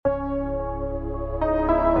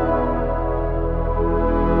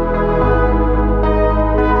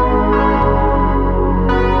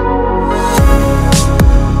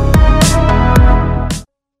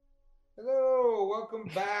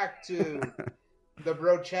The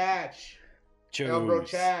Bro Chatch. El Bro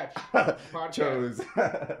Chatch. Chose.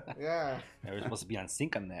 Yeah. We're supposed to be on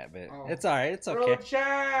sync on that, but it's all right. It's okay. Bro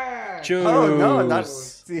Chatch. Choose. Oh no, not.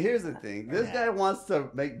 See, here's the thing. This guy wants to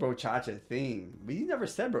make Bro Chatch a thing, but you never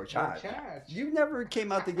said Bro Chatch. You never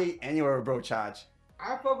came out the gate anywhere with Bro Chatch.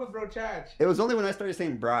 I fuck with Bro Chatch. It was only when I started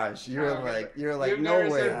saying Braj. You're like, no never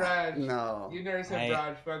way. Said Braj. No. You never said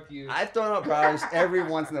Braj. Fuck you. I've thrown out Braj every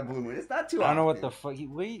once in a blue moon. It's not too often. I don't know what the fuck.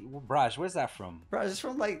 Wait, Braj, where's that from? Braj is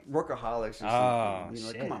from like Workaholics or something. You know,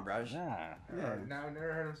 like, come on, Braj. Yeah. Now I've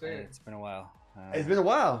never heard him say it. It's been a while. It's been a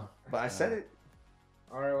while, but I said it.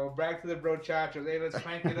 All right, well, back to the Bro Chatch. Hey, let's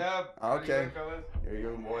crank it up. Okay. Here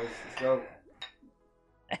you go, boys. Let's go.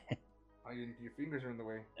 Oh, your fingers are in the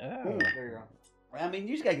way. Oh. There you go. I mean,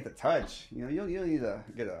 you just gotta get the touch. You know, you don't need to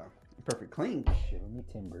get a perfect clean. Shit, me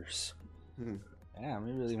timbers. Yeah,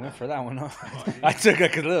 we really went for that one. Huh? I took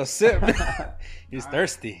like a little sip. He's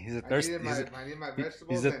thirsty. He's a thirsty. I need my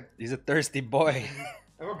vegetables. He's a thirsty boy.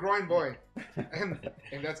 I'm a growing boy, and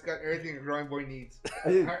that's got everything a growing boy needs.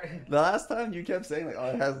 The last time you kept saying like, oh,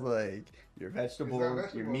 it has like your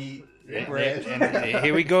vegetables, your meat, your bread. And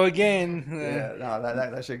here we go again. Yeah, no,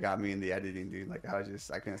 that shit got me in the editing, dude. Like I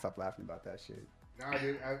couldn't stop laughing about that shit. No,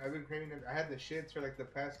 dude, I've been craving it. I had the shits for like the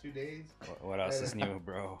past 2 days. What else is new,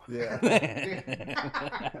 bro? Yeah.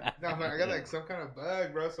 No, man, I got like some kind of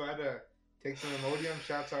bug, bro. So I had to take some Imodium.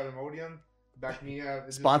 Shouts out Imodium. Back me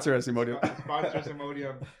up. Sponsor us, Imodium. Sponsor us,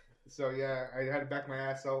 Imodium. So yeah, I had to back my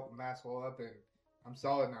asshole up, and I'm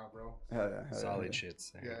solid now, bro. Hell yeah, solid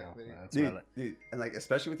shits. There you go. Dude, and like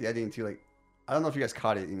especially with the editing too. Like, I don't know if you guys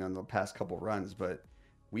caught it, in the past couple runs, but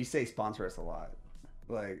we say sponsor us a lot.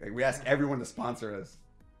 Like we ask everyone to sponsor us.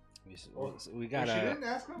 We got. She didn't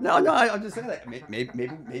ask him? No, I'm just saying that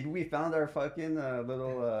maybe we found our fucking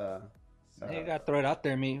little. You gotta throw it out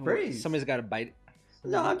there, me. Somebody's gotta bite it.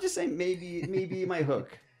 No, I'm just saying maybe it might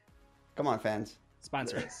hook. Come on, fans.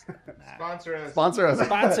 Sponsor us. Sponsor us. Sponsor us.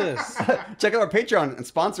 Sponsor us. Check out our Patreon and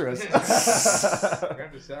sponsor us.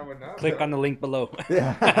 Click on the link below.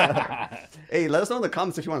 Yeah. Hey, let us know in the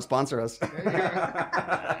comments if you want to sponsor us. Oh,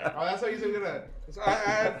 that's how you said gonna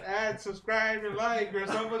add, subscribe, and like, or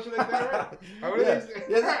so much like that, right?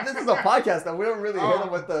 Yeah, this is a podcast that we don't really hit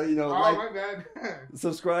them with the like. My bad.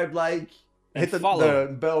 Subscribe, like. And hit the bell.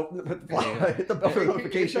 Hit the bell for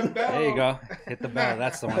notification. There you go. Hit the bell.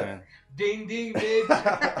 That's the one. Ding ding,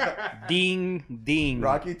 bitch. Ding ding.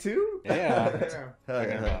 Rocky 2?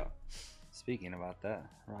 Yeah. Speaking about that,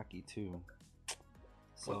 Rocky 2.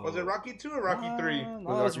 So, was it Rocky 2 or Rocky 3? No,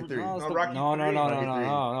 Rocky 3.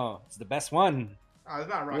 No. It's the best one. Oh, it's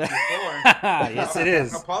not Rocky 4. Yes, it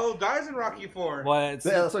is. Apollo dies in Rocky 4. Well, it's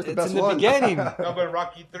the best in the one. beginning. No, but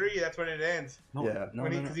Rocky 3, that's when it ends.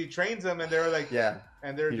 Because he trains them, and they're like,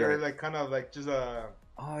 and they're like kind of like just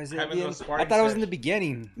Oh, is it? I thought it was in the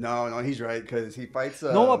beginning. No, he's right because he fights.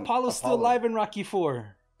 No, Apollo's still alive in Rocky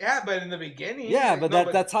 4. Yeah, but in the beginning. Yeah, but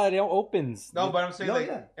that's how it opens. No, but I'm saying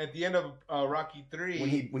at the end of Rocky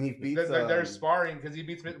 3, when he beats, they're sparring because he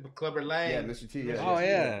beats Clubber Lang. Yeah, Mr. T. Yeah. Oh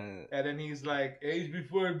yeah. And then he's like, age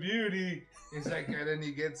before beauty. He's like, and then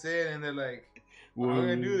he gets in, and they're like, I'm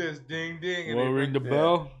gonna do this, ding ding. And we'll ring the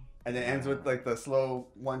bell. And it ends with like the slow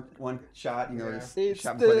one shot, it's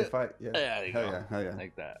shot before they fight. Yeah, hell yeah,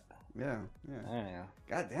 like that. Yeah.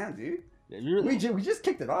 God damn, dude. Yeah, we just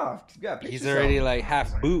kicked it off. He's already like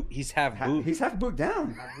half boot. He's half boot. He's half boot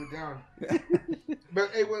down. Half boot down.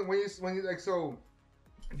 But hey, when you like, so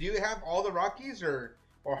do you have all the Rockies or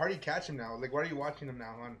how do you catch them now? Like, what are you watching them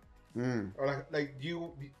now on? Or like do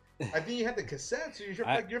you? I think you had the cassettes. So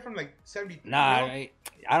you're from like 73. Nah, I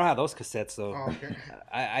don't have those cassettes though. Oh, okay.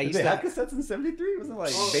 I used to have cassettes in 73. Wasn't it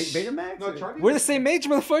like Betamax? No, Charlie. We're the same age,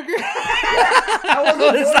 motherfucker. I wasn't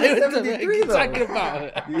born in 73 though. Talking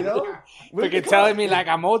about? You know, freaking telling me like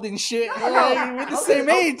I'm old and shit. Like, we're the same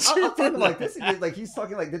age. I'm talking like this. Like he's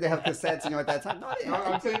talking like, did they have cassettes? At that time. No,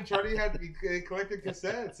 I'm saying Charlie he collected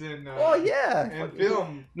cassettes and. And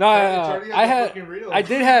film. No, I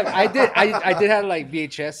did have like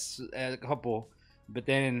VHS. A couple, but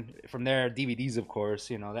then from there DVDs, of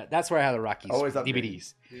course. That's where I had the Rockies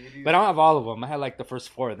DVDs. But I don't have all of them. I had like the first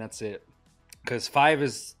 4, and that's it. Because 5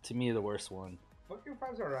 is to me the worst one. Fucking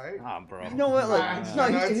 5's alright. Ah, bro. You know what? Like, it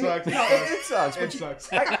sucks. It sucks. It sucks.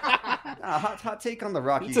 Hot take on the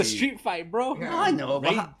Rockies. It's a street fight, bro. Yeah. I know.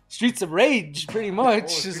 Streets of Rage, pretty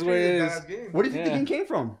much, is what it is. Where do you think the game came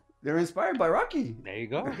from? They were inspired by Rocky. There you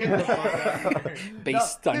go.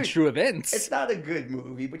 Based on true events. It's not a good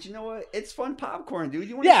movie, but you know what? It's fun popcorn, dude.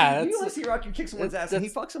 You want to see Rocky kick someone's ass and he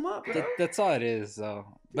fucks him up. That's all it is, though.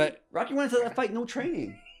 But Rocky went into that fight no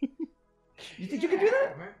training. You think you could do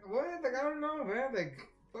that? Man, what? Like, I don't know, man. Like,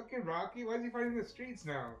 fucking Rocky. Why is he fighting in the streets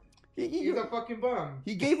now? He's a fucking bum.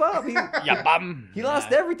 He gave up. Yeah, bum. He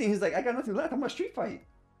lost everything. He's like, I got nothing left. I'm gonna street fight.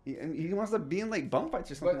 He wants to be in like bum fights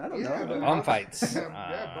or something. I don't know. Bum fights.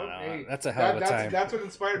 Hey, that's a hell of a time. That's what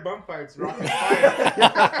inspired bum fights. Rocky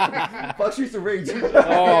fight. Fuck Streets of Rage.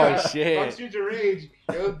 Oh shit. Fuck Streets of Rage.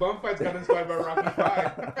 It was bum fights got inspired by Rocky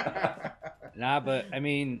 5. Nah, but I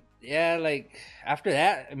mean, yeah, like after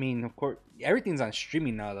that, I mean, of course, everything's on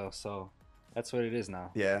streaming now, though. So that's what it is now.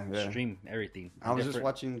 Yeah. Stream everything. I was just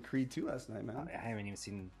watching Creed 2 last night, man. I haven't even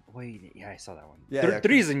seen. Wait, yeah, I saw that one. Yeah,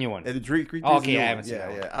 Three's a new one. Yeah, the Creed 2 okay, I haven't seen that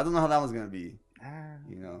one. Yeah, I don't know how that one's gonna be.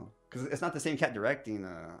 You know, because it's not the same cat directing.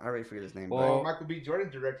 I already forget his name. Well, Michael B.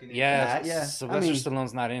 Jordan's directing it. Yeah. Sylvester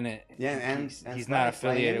Stallone's not in it. Yeah, and he's not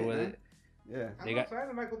affiliated with it. Yeah, I'm a fan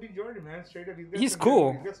of Michael B. Jordan, man. Straight up, he's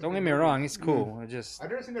cool. Don't get me wrong, he's cool. I've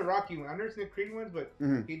never seen the Rocky one. I've never seen the Creed ones, but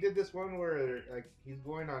he did this one where like he's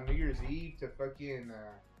going on New Year's Eve to fucking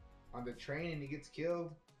on the train and he gets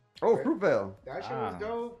killed. Oh, Fruitvale. That shit was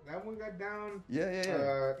dope. That one got down.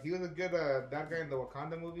 Yeah. He was a good that guy in the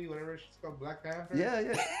Wakanda movie, whatever it's called, Black Panther.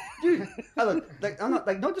 Yeah. Dude, I'm not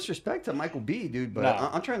like no disrespect to Michael B, dude, but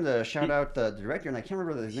I'm trying to shout out the director, and I can't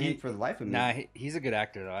remember his name for the life of me. Nah, he's a good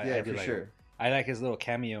actor though. I do for sure. I like his little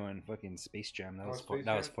cameo in fucking Space Jam. That was fun.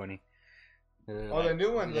 That was funny. The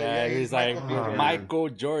new one. Yeah, he's like Michael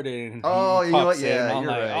Jordan. Oh, you know what? Yeah, you're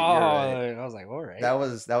right. I was like, all right. That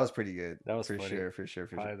was pretty good. That was for funny. sure.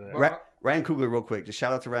 Ryan Coogler, real quick. Just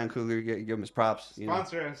shout out to Ryan Coogler. Give him his props.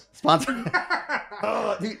 Sponsor us.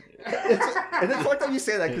 Oh, dude, and it's fucked up you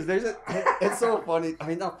say that because it's so funny. I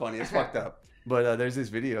mean, not funny. It's fucked up. But there's this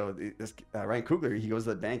video. This Ryan Coogler, he goes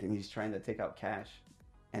to the bank and he's trying to take out cash,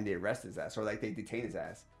 and they arrest his ass or like they detain his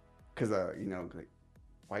ass because like,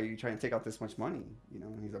 why are you trying to take out this much money? You know,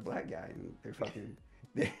 he's a black guy, and they're fucking,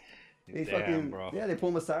 bro. Yeah, they pull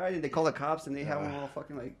him aside and they call the cops and they have him all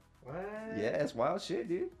fucking like, what? Yeah, it's wild shit,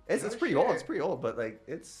 dude. It's pretty old. It's pretty old, but like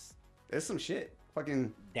it's some shit.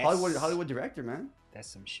 Hollywood director, man. That's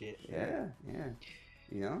some shit. Yeah.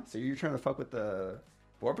 You know, so you're trying to fuck with the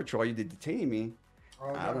Border Patrol. You did detain me.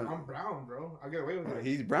 Oh, I'm brown, bro. I'll get away with it.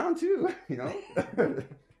 He's brown too. You know.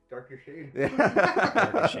 Darker shade.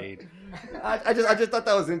 Darker shade. I just thought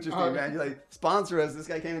that was interesting, man. You're like, sponsor us. This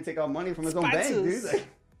guy can't even take out money from his own bank, dude. Like,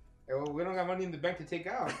 well, we don't got money in the bank to take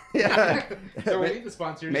out. Yeah. So we need the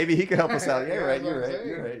sponsors. Maybe he could help us out. You're right.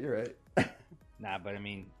 You're right. Nah, but I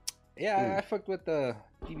mean, I fucked with the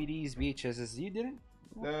DVDs, VHSs. You didn't?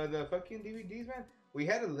 The fucking DVDs, man. We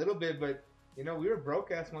had a little bit, but you know we were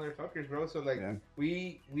broke ass motherfuckers, bro. So like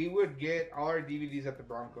we would get all our DVDs at the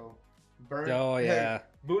Bronco. Burn, oh yeah, like,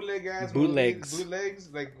 bootleg ass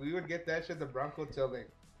bootlegs. Like we would get that shit at the Bronco till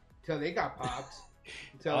they got popped.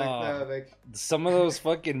 Till like some of those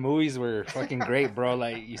fucking movies were fucking great, bro.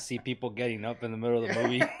 Like you see people getting up in the middle of the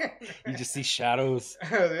movie, you just see shadows.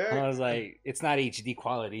 Yeah. I was like, it's not HD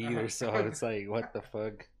quality either, so it's like, what the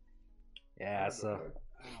fuck? Yeah, so.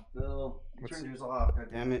 Bill, you turned yours off. God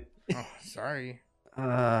damn it. Oh, sorry.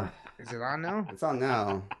 Is it on now? It's on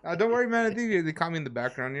now. Don't worry, man. I think they caught me in the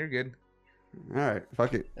background. You're good. All right,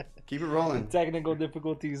 fuck it. Keep it rolling. Technical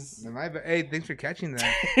difficulties. Hey, thanks for catching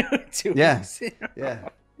that. Yeah.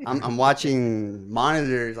 I'm watching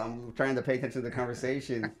monitors. I'm trying to pay attention to the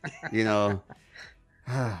conversation. You know,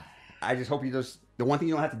 I just hope the one thing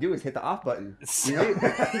you don't have to do is hit the off button. You know?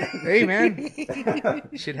 Hey, man.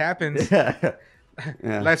 Shit happens. Yeah.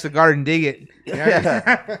 Life's a garden, dig it.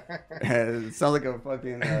 Yeah. It sounds like a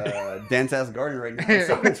fucking dense ass garden right now.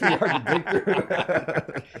 So it's really hard to dig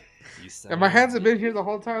through. And my hands have been here the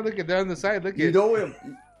whole time. Look at that on the side. Look at you know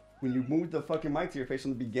when you moved the fucking mic to your face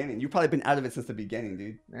from the beginning, you've probably been out of it since the beginning,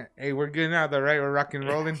 dude. Hey, we're good now, though, right? We're rocking and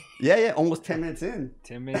rolling. Yeah, almost 10 minutes in.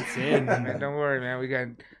 10 minutes in. Man, don't worry, man. We got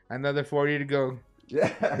another 40 to go.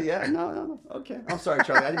 Yeah, no. Okay. I'm sorry,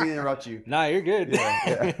 Charlie. I didn't mean to interrupt you. Nah, you're good.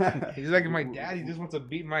 Yeah. He's like my dad. He just wants to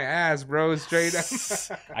beat my ass, bro. Straight up.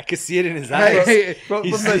 I could see it in his eyes. From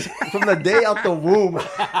the day out the womb.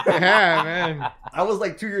 Yeah, man. I was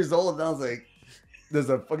like 2 years old, and I was like, there's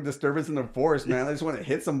a fucking disturbance in the forest, man. I just want to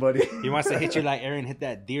hit somebody. He wants to hit you like Aaron hit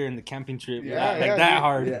that deer in the camping trip. Yeah, that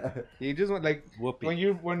hard. Yeah. He just went like, when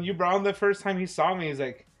you brought him the first time he saw me, he's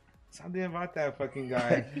like, something about that fucking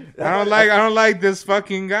guy. I don't like this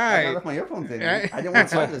fucking guy. I left my earphones in. I didn't want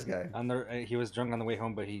to talk to this guy. He was drunk on the way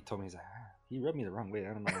home, but he told me, he's like, he rubbed me the wrong way.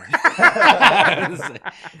 I don't know.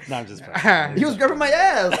 No, I'm just playing. He was grabbing my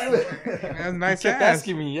ass. That's nice he kept ass.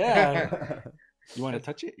 asking me, yeah. You want to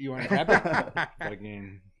touch it? You want to grab it?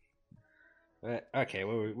 Fucking. Okay,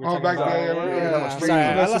 we're talking back about.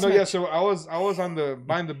 there. So I was on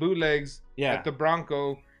buying the bootlegs at the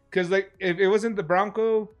Bronco, because like if it wasn't the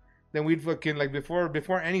Bronco, then we'd fucking like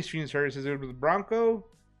before any streaming services, it was Bronco.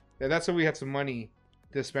 Yeah, that's when we had some money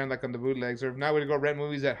to spend like on the bootlegs, or if not, we'd go rent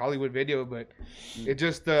movies at Hollywood Video. But it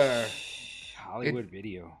just Hollywood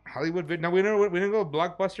Video. No, we didn't go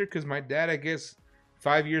Blockbuster because my dad, I guess,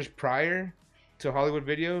 5 years prior to Hollywood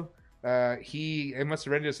Video, he must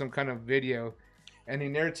have rented some kind of video. And he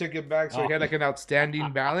never took it back, so he had like an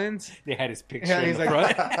outstanding balance. They had his picture in the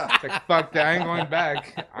front. Like, fuck that, I ain't going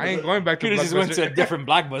back. I ain't going back to Blockbuster. Just went to a different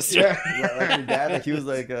Blockbuster. Yeah. Like your dad, like he was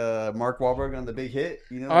like Mark Wahlberg on The Big Hit.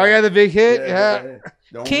 You know? Oh yeah, The Big Hit. Yeah.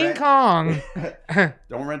 King Kong.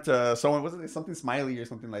 Don't rent someone. Was it something Smiley or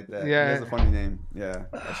something like that? Yeah, he has a funny name. Yeah,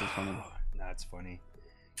 that's just funny. That's funny.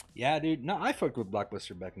 Yeah, dude. No, I fucked with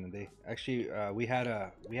Blockbuster back in the day. Actually, we had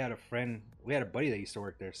a buddy that used to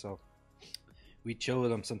work there, so. We chill with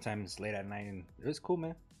them sometimes late at night, and it was cool,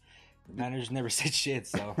 man. The managers never said shit,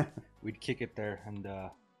 so we'd kick it there and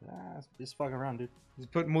just fucking around, dude.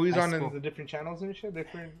 Just put movies on the different channels and shit,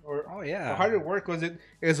 oh yeah. Or how did it work? Was it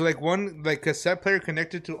like one like cassette player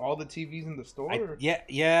connected to all the TVs in the store?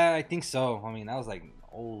 Yeah, I think so. I mean, that was like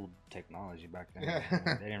old technology back then. Yeah.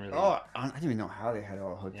 They didn't really. Oh, I didn't even know how they had it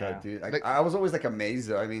all hooked up, dude. I was always like amazed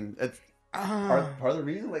though. I mean, it's part of the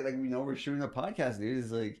reason, like we're shooting a podcast, dude,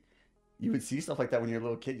 is like. You would see stuff like that when you're a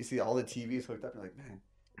little kid. You see all the TVs hooked up. You're like, man,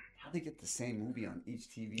 how'd they get the same movie on each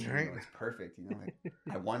TV? Right. It's perfect. Like,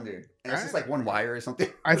 I wonder. And it's just like one wire or something.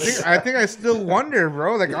 I think I still wonder,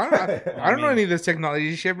 bro. Like, I don't know any of this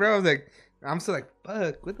technology shit, bro. I was like, I'm still like,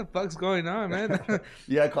 fuck, what the fuck's going on, man?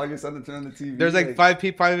 Yeah, call your son to turn on the TV. There's like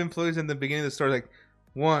five employees in the beginning of the store, like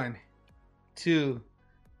 1, 2,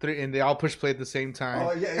 3, and they all push play at the same time.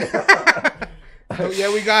 Oh yeah. Oh,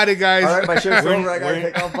 yeah, we got it, guys. All right, my shirt's over. I gotta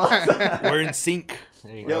take off box. We're in sync.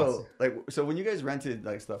 Yo, like, so when you guys rented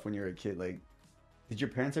like stuff when you were a kid, like, did your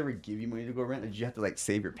parents ever give you money to go rent, or did you have to like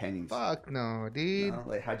save your pennies? Fuck no, dude. No?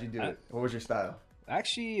 Like, how'd you do it? What was your style?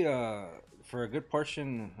 Actually, for a good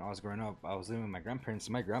portion, I was growing up. I was living with my grandparents.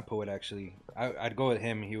 My grandpa would actually, I'd go with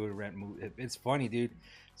him. He would rent movies. It's funny, dude.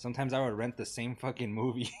 Sometimes I would rent the same fucking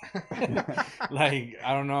movie. Like,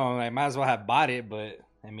 I don't know. I might as well have bought it, but.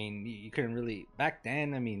 I mean, you couldn't really back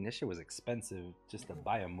then. I mean, this shit was expensive just to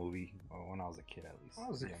buy a movie. When I was a kid, at least. I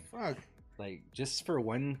was like, fuck. Like just for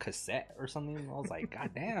one cassette or something, I was like,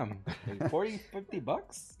 god damn, like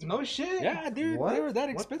 $40-$50. No shit. Yeah, dude, what? They were that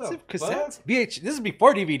expensive. Cassettes. Fuck? This is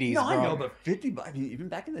before DVDs. No, bro. I know, but $50. I mean, even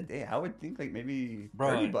back in the day, I would think like maybe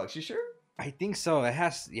 $30. You sure? I think so. It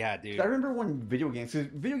has. Yeah, dude. I remember when video games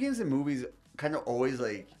and movies kind of always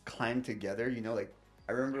like climb together. You know, like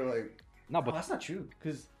I remember like. No, but that's not true.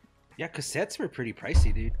 Because cassettes were pretty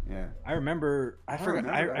pricey, dude. Yeah, I remember. I forgot.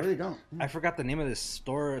 I really don't. I forgot the name of this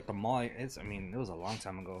store at the mall. It was a long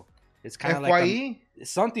time ago. It's kind of FYE? Like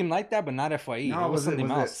something like that, but not FYE. No, it was something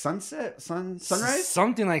else. Sunrise,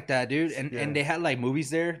 something like that, dude. And they had like movies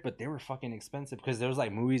there, but they were fucking expensive because there was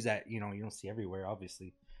like movies that you don't see everywhere,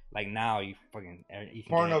 obviously. Like now, you can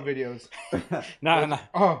porno videos. No.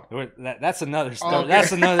 Oh, that's another story. Okay.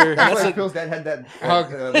 That's another. That's why Phil's dad had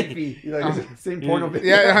that leafy, same porno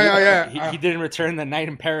video. Yeah. He didn't return the night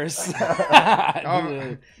in Paris.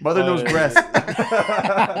 Mother knows breast.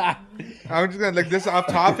 I'm just gonna like this off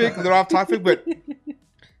topic, but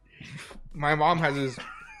my mom has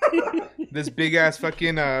this big ass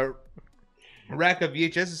fucking rack of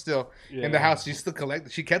VHS still in the house. She still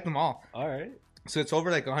collected. She kept them all. All right. So it's over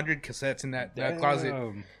like 100 cassettes in that closet.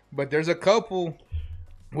 But there's a couple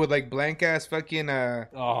with like blank ass fucking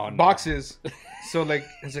boxes. So like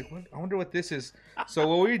it's like, I wonder what this is. So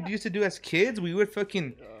what we used to do as kids, we would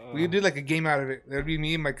do like a game out of it. That would be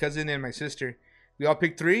me, my cousin, and my sister. We all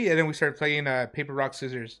picked 3, and then we started playing paper, rock,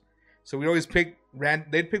 scissors. So we always pick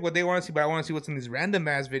they'd pick what they want to see, but I want to see what's in these random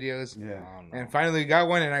ass videos. Yeah. Oh, no. And finally we got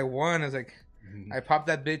one, and I won. I was like, I popped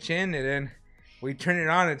that bitch in, and then we turn it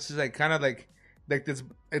on. It's just like kind of like this,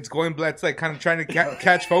 it's going black. It's like kind of trying to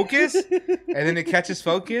catch focus, and then it catches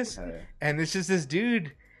focus, and it's just this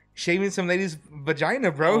dude shaving some lady's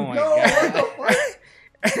vagina, bro. Oh my God.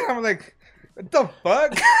 And I'm like, what the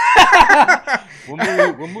fuck?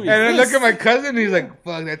 What movie and I look at my cousin, and he's like,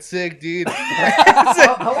 fuck, that's sick, dude.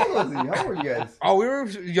 How old was he? How old were you guys? Oh, we were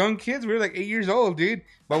young kids. We were like 8 years old, dude.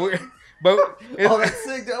 But that's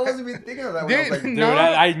sick. Dude. I wasn't even thinking of that. Dude, I was like, dude,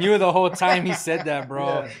 I knew the whole time he said that,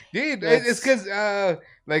 bro. Yeah. Dude, it's because I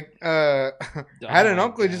had an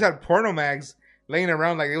uncle who just had porno mags laying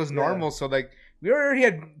around like it was normal. So like we already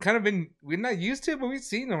had kind of we're not used to it, but we've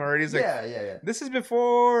seen them already. It's like, yeah. This is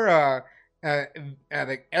before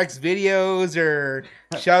like X videos or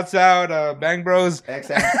shouts out Bang Bros. X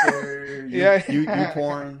Hamster, you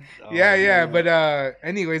porn. Yeah. But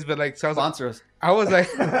anyways, but like, so I was sponsor us. I was like,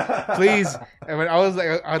 please. And when I was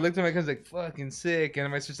like, I looked at my cousin like, fucking sick.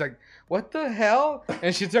 And my sister's like, what the hell?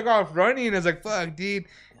 And she took off running. And I was like, fuck, dude.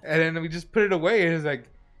 And then we just put it away. And it was like,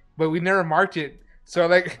 but we never marked it. So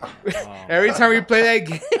like, every time we play that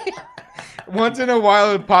game, once in a while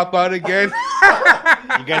it would pop out again.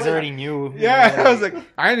 You guys already knew. Yeah, I was like,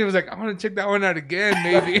 I was like, I want to check that one out again,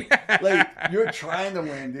 maybe. Like, you're trying to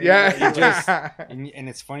win, dude. Yeah, like, just, and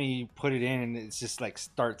it's funny, you put it in and it's just like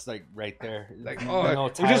starts like right there. Like, no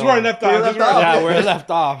just where I left off. Yeah, where it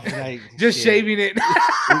left off. Like, just shaving it.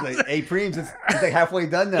 He's like, hey, Preems, it's like halfway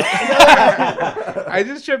done now. I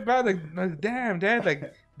just tripped out like, damn, Dad,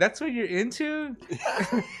 like, that's what you're into?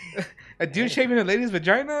 A dude shaving a lady's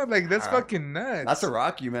vagina? Like, that's fucking nuts. Not to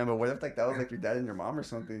rock you, man, but what if like that was like your dad and your mom or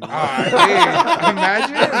something? Dude, imagine.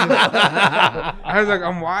 I was like,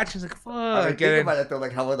 I'm watching. Like, fuck. I mean, think about it though,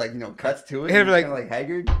 like how it like cuts to it. And Like, like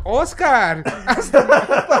haggard. Oscar.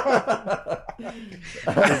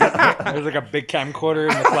 There's like a big camcorder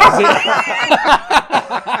in the closet.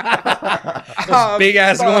 Those big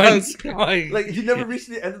ass ones. Like you never reach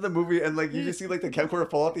the end of the movie and like you just see like the camcorder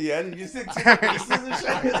fall at the end and you just see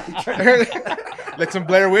like some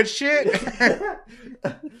Blair Witch shit.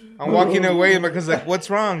 I'm walking away and my cousin's like, what's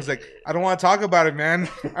wrong? He's like, I don't want to talk about it, man.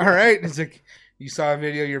 All right. It's like, you saw a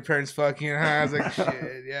video of your parents fucking, huh? I was like,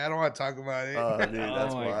 shit, yeah, I don't want to talk about it. Oh, dude,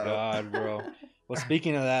 that's my wild. God, bro. Well,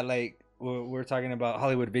 speaking of that, like, we're talking about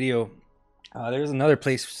Hollywood Video. There's another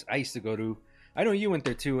place I used to go to. I know you went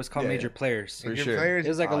there too. It's called Major Players. Major Players? It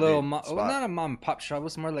was like a little, well, not a mom and pop shop. It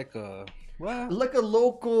was more like a, well, like a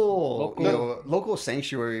local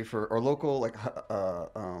sanctuary for, or local like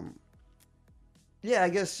yeah, I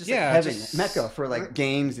guess just like heaven, Mecca for like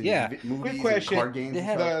games and movies. Quick question. And card games.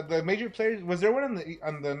 The Major Players, was there one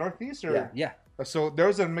on the Northeast or? Yeah. So there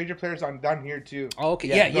was a Major Players down here too. Oh, okay.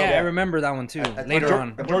 Yeah, I remember that one too. Later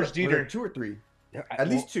on, George Dieter. 2 or 3. At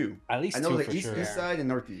least 2. At least 2. I know the for east sure. side and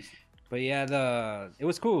northeast. But yeah, it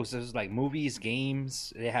was cool. So it was like movies,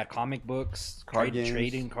 games. They had comic books, card games,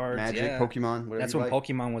 trading cards, Magic, Pokemon. That's when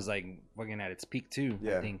Pokemon was like fucking at its peak too.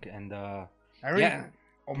 Yeah. I think. And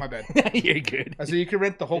Oh my bad. You're good. So you could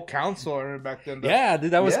rent the whole console back then. Yeah,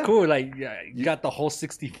 dude, that was cool. Like, you got the whole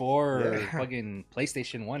 64 or fucking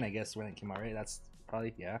PlayStation 1, I guess, when it came out, right? That's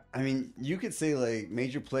probably I mean, you could say like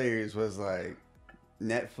Major Players was like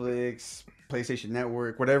Netflix, PlayStation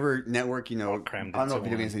Network, whatever network, I don't know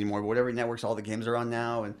video games anymore, but whatever networks all the games are on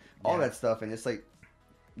now and all that stuff. And it's like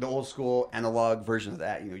the old school analog version of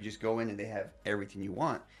that. You just go in and they have everything you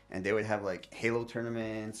want. And they would have like Halo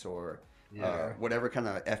tournaments or whatever kind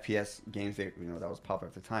of FPS games that was popular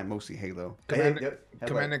at the time, mostly Halo.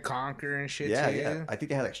 Command and Conquer and shit. Yeah. I think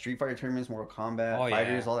they had like Street Fighter tournaments, Mortal Kombat,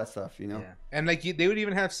 Fighters, all that stuff. Yeah. And like they would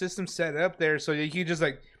even have systems set up there, so you could just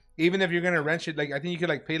like, even if you're gonna rent it, like I think you could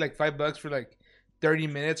like pay like $5 for like 30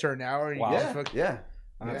 minutes or an hour. And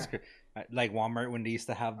That's good. Like Walmart when they used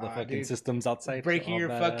to have the fucking systems outside, breaking your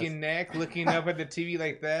fucking neck, looking up at the TV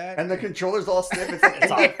like that, and the controllers all stiff. It's like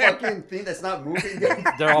it's a fucking thing that's not moving.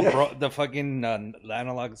 They're all the fucking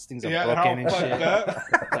analog things are broken and shit.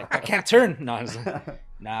 Like I can't turn.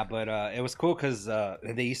 Nah, but it was cool because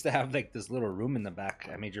they used to have like this little room in the back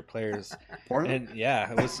at Major Players. Porno? And,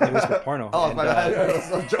 it was for porno. Oh,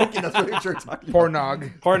 I'm joking. That's what you're talking about.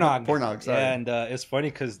 Pornog, sorry. And it's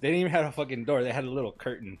funny because they didn't even have a fucking door. They had a little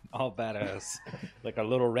curtain, all badass. Like a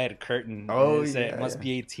little red curtain. Oh, it must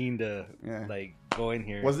be 18 to like go in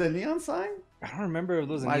here. Was it a neon sign? I don't remember if it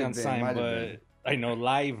was a neon sign, but... I know,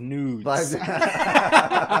 live nudes.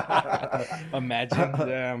 Imagine,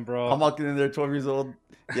 damn, bro. I'm walking in there, 12 years old.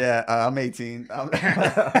 Yeah, I'm 18. You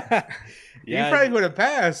probably would have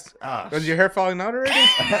passed. Was your hair falling out already?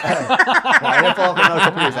 My hair fell off another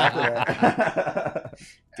couple years after that.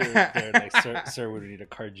 Dude, like, sir would need to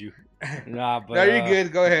card you. Nah, but no, you're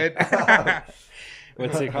good. Go ahead.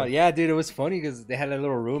 What's it called? Yeah, dude, it was funny because they had a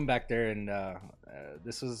little room back there, and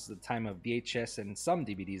this was the time of VHS and some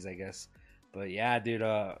DVDs, I guess. But yeah, dude,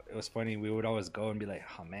 it was funny. We would always go and be like,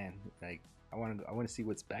 "Oh man, like I want to see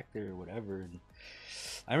what's back there or whatever." And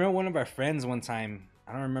I remember one of our friends one time.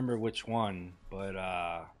 I don't remember which one,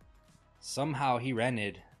 but somehow he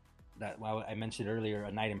rented that. Well, I mentioned earlier,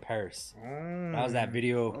 A Night in Paris. That was that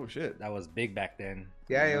video. Oh shit, that was big back then.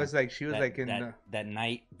 Yeah, it was like she was like in that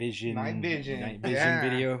night vision yeah.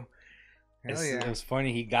 video. It was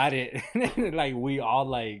funny. He got it. Like we all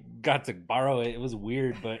like got to borrow it. It was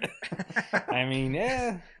weird, but I mean,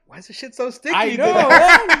 why is this shit so sticky? I know.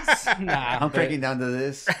 Nah, I'm cranking down to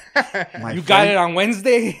this. You got it on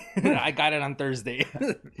Wednesday. I got it on Thursday.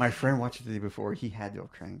 My friend watched it the day before. He had to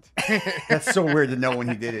have cranked. That's so weird to know when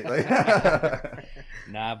he did it. Like,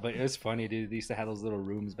 nah, but it was funny, dude. They used to have those little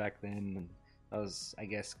rooms back then. And that was, I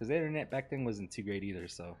guess, because the internet back then wasn't too great either.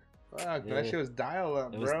 So fuck, that shit was dial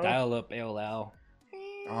up, bro. It was dial up AOL.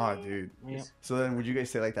 Oh, dude. Yep. So then, would you guys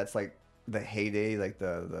say like that's like the heyday, like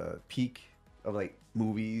the peak of like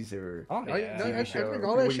movies or TV show?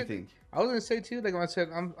 What do you think? I was gonna say too, like when I said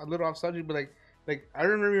I'm a little off subject, but like I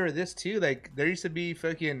remember this too. Like there used to be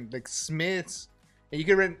fucking like Smiths, and you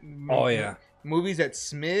could rent. Movies at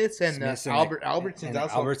Smith's and Albertsons, and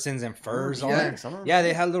also. Albertsons and Furs. Yeah,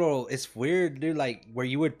 they had little. It's weird, dude. Like where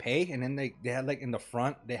you would pay, and then they had like in the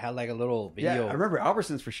front, they had like a little video. Yeah, I remember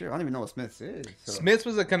Albertsons for sure. I don't even know what Smith's is. So. Smith's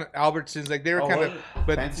was a kind of Albertsons, like they were kind of,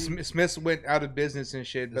 but Smith's went out of business and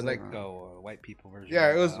shit. But like white people version.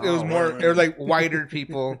 Yeah, it was more. It was like whiter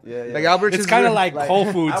people. Like Albertsons. It's kind of like Whole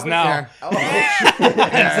Foods now.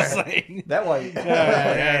 That white.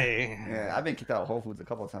 Yeah, I've been kicked out of Whole Foods a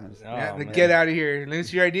couple of times. Get out of here. Let me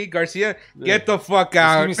see your ID, Garcia. Get the fuck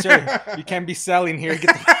out. Excuse me, sir. You can't be selling here.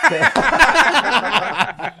 Get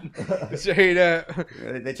the straight up.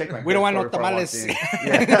 They check my. We don't want no tamales. Not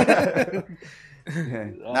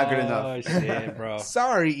good enough. Oh shit, bro.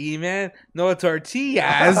 Sorry, E-man. No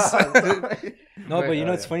tortillas. No, but you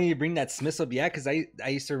know it's funny you bring that Smiths up, because I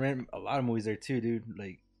used to rent a lot of movies there too, dude.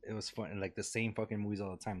 Like it was fun, like the same fucking movies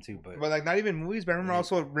all the time too. But like not even movies, but I remember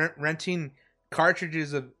also renting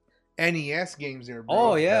cartridges of NES games there, bro.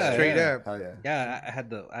 Oh yeah, straight up. Oh yeah. Yeah,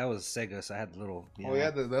 I was Sega, so I had the little.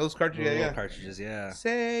 Those cartridges. Little cartridges, yeah.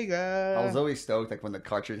 Sega. I was always stoked like when the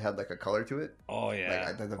cartridge had like a color to it. Oh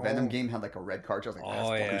yeah. Like the Venom game had like a red cartridge. I was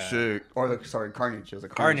like, that's fucking sick. Or Carnage. It was a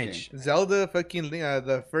Carnage. Zelda, fucking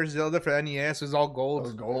the first Zelda for NES was all gold. It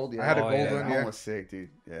was gold. Yeah. I had a gold one. That one was sick, dude.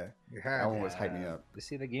 Yeah. That one was hyped me up. You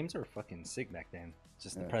see, the games were fucking sick back then.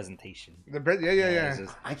 Just the presentation.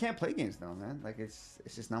 I can't play games now, man. Like it's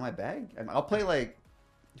just not my bag. I mean, I'll play like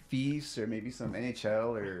Thieves or maybe some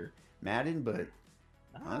NHL or Madden, but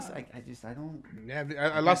honestly, I don't. Yeah,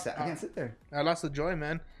 I can't sit there. I lost the joy,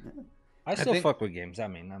 man. Yeah. I still fuck with games. I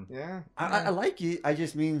mean, I like it. I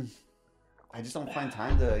just don't find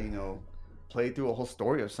time to play through a whole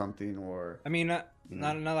story of something or. I mean, not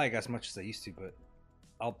like as much as I used to, but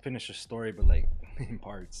I'll finish a story, but like in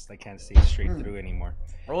parts. I can't see it straight through anymore.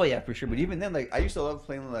 Oh yeah, for sure. But even then, like I used to love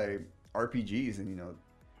playing like RPGs, and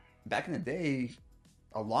back in the day,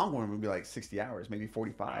 a long one would be like 60 hours, maybe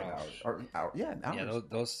 45 hours. Hours. Yeah,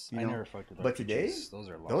 those I never fucked with. But today, those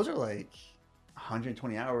are long. Those are like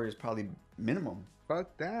 120 hours, probably minimum.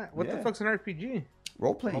 Fuck that. What the fuck's an RPG?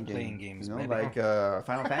 Role-playing games, like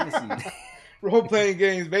Final Fantasy. Role-playing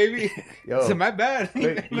games, baby. Yo, so my bad.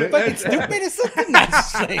 Fucking stupid is something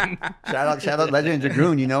nice. Shout out Legend and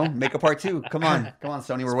Dragoon, make a part 2. Come on,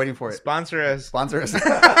 Sony, we're waiting for it. Sponsor us.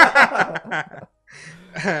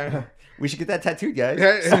 We should get that tattooed,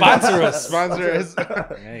 guys. Sponsor us.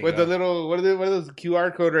 With the little, what are those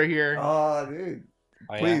QR code right here? Oh, dude.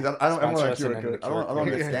 Please, I don't want a QR code. I don't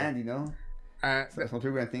understand, some people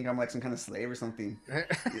are gonna think I'm like some kind of slave or something.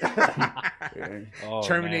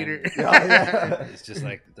 Terminator. It's just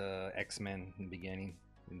like the X-Men in the beginning.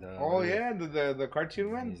 The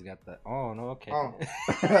cartoon one. He's got the. Oh no, okay.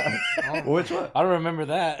 Which one? I don't remember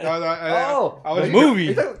that. The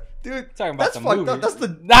movie. Dude, talking about the movie. That's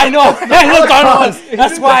the. I know.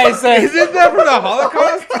 That's why I said. Isn't that from the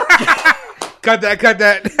Holocaust? Cut that.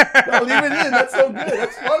 No, leave it in. That's so good.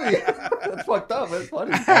 That's funny. That's fucked up. That's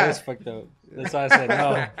funny. That is fucked up. That's why I said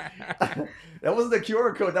no. That wasn't a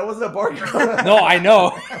QR code. That wasn't a barcode. No, I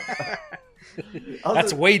know.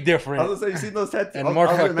 That's way different. I was gonna say, you seen those tattoos? And more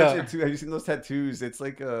fucked up. Too. Have you seen those tattoos? It's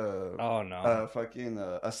like a fucking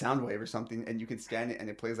a sound wave or something, and you can scan it, and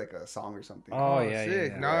it plays like a song or something. Oh yeah,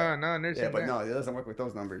 sick. Yeah. No, but no, it doesn't work with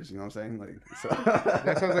those numbers. You know what I'm saying? Like, so.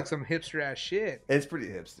 That sounds like some hipster ass shit. It's pretty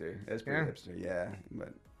hipster. Yeah.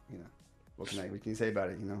 But what can you say about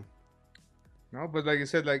it? No, but like I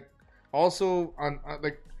said, like also on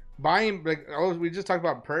like buying, like we just talked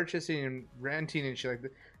about purchasing and renting and shit like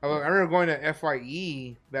that. I remember going to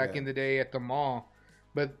FYE back in the day at the mall,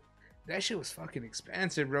 but that shit was fucking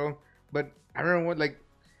expensive, bro. But I remember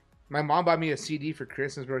my mom bought me a CD for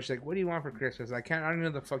Christmas, bro. She's like, "What do you want for Christmas?" I don't even know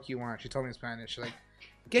the fuck you want. She told me in Spanish. She's like,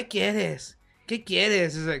 "¿Qué quieres? ¿Qué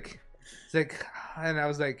quieres?" It's like, and I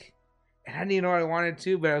was like, and I didn't even know what I wanted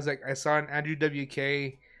to, but I was like, I saw an Andrew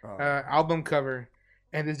WK album cover,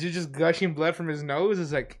 and this dude just gushing blood from his nose.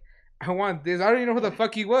 It's like, I want this. I don't even know who the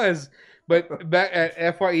fuck he was. But back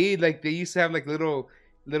at FYE, like they used to have like little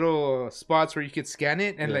little spots where you could scan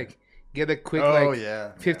it and like get a quick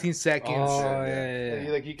 15 seconds. Oh yeah.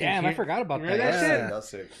 Like, you damn, I forgot about that. That shit? That's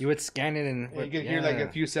sick. You would scan it and you could hear like a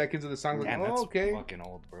few seconds of the song. Damn, like, that's okay. fucking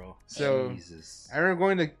old, bro. So Jesus. I remember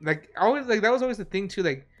going to always that was always the thing too.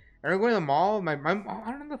 Like I remember going to the mall. My I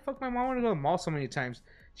don't know the fuck my mom wanted to go to the mall so many times.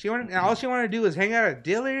 All she wanted to do was hang out at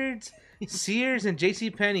Dillard's, Sears, and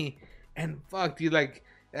JCPenney. And fuck, dude, like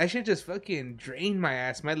that shit just fucking drained my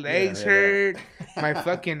ass. My legs hurt. My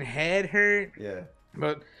fucking head hurt. Yeah.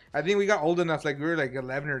 But I think we got old enough. Like we were like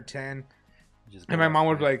 11 or 10, and my mom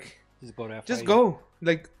would like, just go,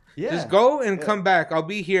 like, just go and come back. I'll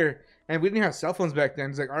be here. And we didn't have cell phones back then.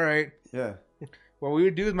 It's like, all right. Yeah. What we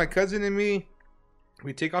would do is my cousin and me,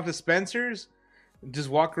 we take off the Spencers, and just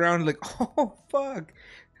walk around like, oh fuck,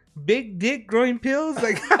 big dick growing pills,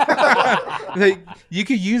 like, like you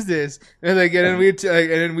could use this, and like, and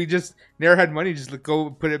then we just never had money, just like go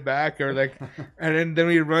put it back, or like, and then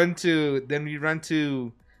we run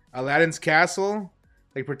to Aladdin's castle,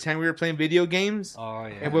 like pretend we were playing video games. Oh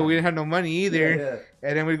yeah. But we didn't have no money either. Yeah.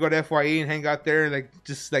 And then we'd go to FYE and hang out there, like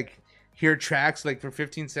just like hear tracks like for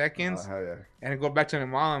 15 seconds. Oh hell yeah. And then go back to my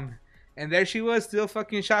mom. And there she was, still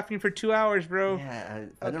fucking shopping for 2 hours, bro. Yeah, I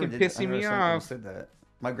fucking never did. pissing me off. Said that.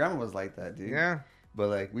 My grandma was like that, dude. Yeah. But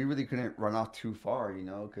like, we really couldn't run off too far, you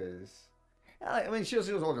know, because I mean, she was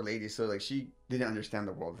an older lady, so like, she didn't understand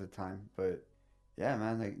the world at the time. But yeah,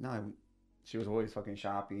 man, like, no, she was always fucking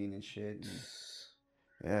shopping and shit. And,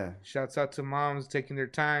 yeah. Shouts out to moms taking their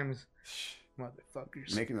times.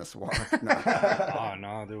 Motherfuckers. Making us walk. Oh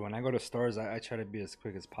no, dude. When I go to stores, I try to be as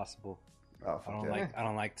quick as possible. Oh, I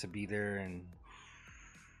don't like to be there and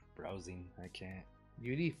browsing. I can't.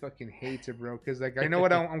 Judy fucking hates it, bro. Because like I know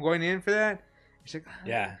what I'm going in for that. She's like,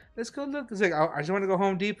 yeah, let's go look. It's like I just want to go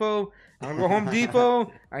Home Depot. I want to go Home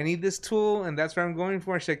Depot. I need this tool, and that's what I'm going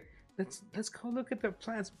for. She's like, let's go look at the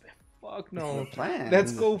plants. Fuck no, plans.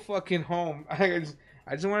 Let's go fucking home. I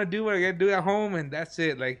just want to do what I gotta do at home, and that's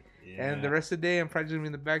it. Like, and the rest of the day, I'm probably just gonna be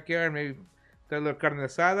in the backyard, maybe throw a little carne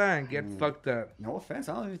asada and get fucked up. No offense,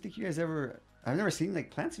 I don't even think you guys ever. I've never seen like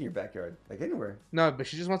plants in your backyard, like anywhere. No, but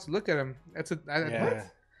she just wants to look at them. That's What?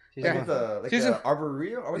 She's like an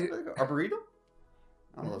arboretum? Or what's it like? Arboretum?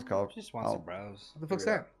 I don't know what it's called. She just wants to browse. What the fuck's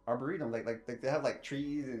that? Arboretum, like they have like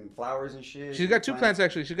trees and flowers and shit. She's got two plants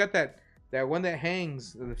actually. She got that one that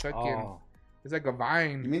hangs. The fucking. It's like a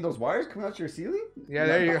vine. You mean those wires coming out your ceiling? Yeah,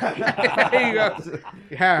 there you go. There you go.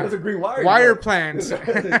 Yeah. Those are green wires. Wire plants.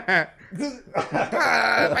 My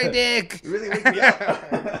dick. You really wake me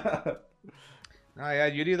up. Oh yeah,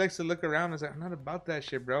 Judy likes to look around. I was like, I'm not about that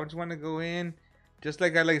shit, bro. I just want to go in. Just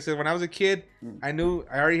like I said, when I was a kid, I knew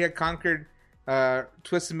I already had conquered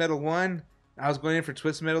Twisted Metal 1. I was going in for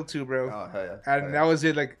Twisted Metal 2, bro. Oh, hell yeah. And that was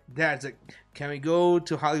it. Like, Dad's like, can we go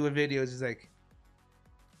to Hollywood Videos? He's like,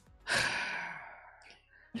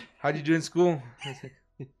 how'd you do in school? I was like,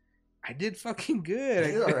 I did fucking good.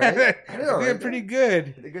 You did all right. I did pretty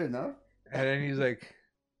good. Did good enough? And then he's like,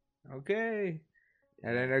 okay.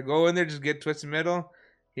 And then I go in there, just get Twisted Metal.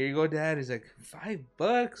 Here you go, Dad. He's like, $5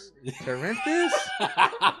 to rent this?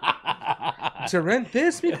 To rent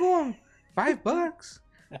this, mijo? $5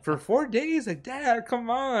 for 4 days? Like, Dad, come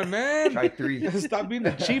on, man. Try 3. Stop being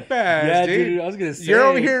the cheap ass, yeah, dude. I was gonna say you're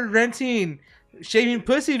over here renting shaving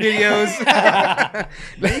pussy videos.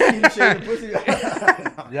 Shaving pussy.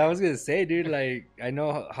 Yeah, I was gonna say, dude. Like, I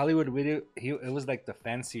know Hollywood Video. It was like the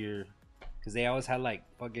fancier. Because they always had like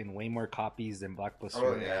fucking way more copies than Blockbuster.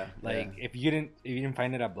 Oh yeah. Like if you didn't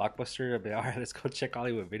find it at Blockbuster, I'd be all right, let's go check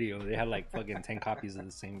Hollywood Video. They had like fucking 10 copies of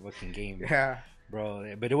the same fucking game. Yeah.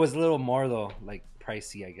 Bro, but it was a little more though, like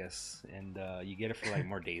pricey, I guess, and you get it for like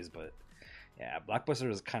more days. But yeah, Blockbuster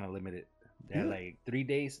was kind of limited. They had like 3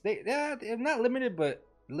 days. They're not limited, but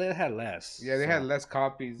they had less. Yeah, they had less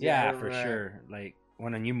copies. Yeah, for sure. Like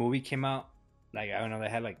when a new movie came out, like I don't know, they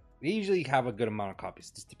had like. They usually have a good amount of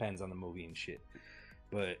copies. Just depends on the movie and shit.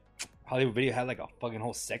 But Hollywood Video had like a fucking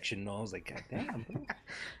whole section. I was like, God damn. Bro.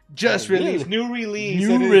 Just released. New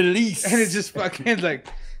release. And it's just fucking like,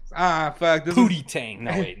 fuck. Pootie Tang.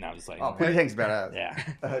 No, wait. No, I was like. Oh, Pootie Tang's badass.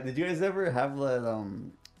 Yeah. Did you guys ever have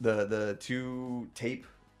the 2 tape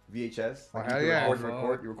VHS? Like hell yeah.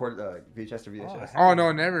 You recorded VHS to VHS? Oh,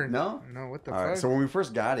 no, never. No? No, what the fuck? Right, so when we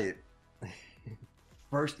first got it,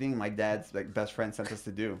 first thing my dad's like best friend sent us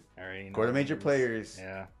to do, go to Major Players,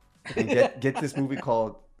 and get this movie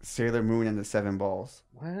called Sailor Moon and the 7 Balls.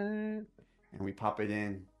 What? And we pop it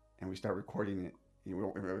in and we start recording it.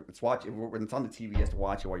 When it's on the TV, you have to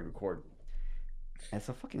watch it while you record. And it's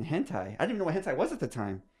a fucking hentai. I didn't even know what hentai was at the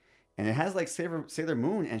time. And it has like Sailor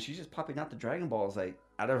Moon, and she's just popping out the Dragon Balls like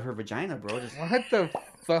out of her vagina, bro. Just, what the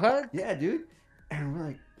fuck? Yeah, dude. And we're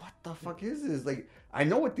like, what the fuck is this? Like, I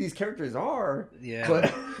know what these characters are. Yeah. But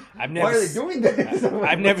why are they doing this?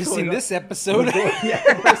 I've never seen this episode.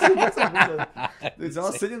 It's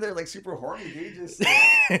all sitting there like super horny, dude. Just like,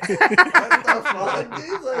 what the fuck,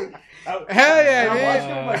 dude? Like, hell yeah, I'm dude.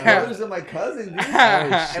 watching with my brothers and my cousin, dude.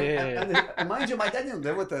 Oh, shit. And mind you, my dad didn't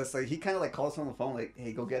live with us. Like, he kind of like calls on the phone, like,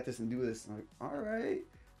 hey, go get this and do this. I'm like, all right.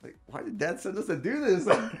 Like, why did dad send us to do this?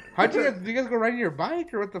 How'd you guys go riding your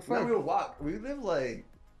bike or what the fuck? No, we would walk. We live like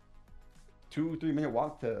 2-3 minute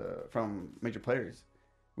walk from major players.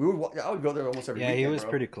 We would walk, I would go there almost every weekend, he was bro.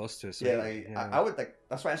 pretty close to us. So yeah, I would like.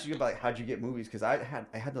 That's why I asked you about like, how'd you get movies, because I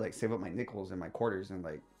had to like save up my nickels and my quarters, and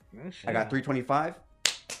like I got $3.25.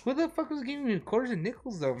 Who the fuck was giving you quarters and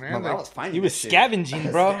nickels though, man? I was finding. He was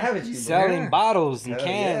scavenging, bro. Selling bottles and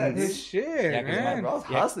cans. Yeah, shit, man. I was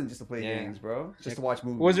hustling just to play games, bro. Just to watch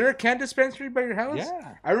movies. Was there a can dispensary by your house?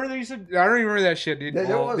 Yeah. I remember I don't even remember that shit, dude.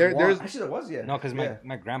 There was one. Actually, there was, yeah. No, because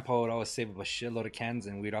my grandpa would always save up a shitload of cans,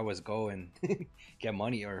 and we'd always go and get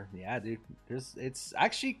money. Or dude. It's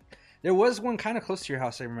actually there was one kind of close to your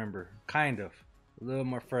house. I remember, kind of a little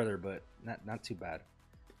more further, but not too bad.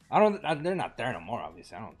 They're not there no more.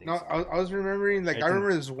 Obviously, I don't think. No, so. I was remembering. Like I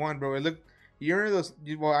remember this one, bro. It looked. You remember those?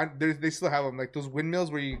 Well, they still have them. Like those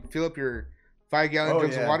windmills where you fill up your 5-gallon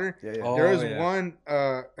jugs of water. Yeah, yeah. There was one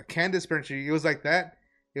a can dispensary. It was like that.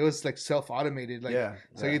 It was like self-automated. Like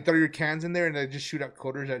so you throw your cans in there and they just shoot out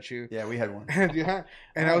quarters at you. Yeah, we had one.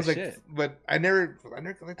 And I was like, shit. but I never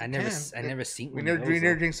cans. I never seen. We never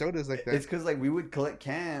drink sodas like that. It's because like we would collect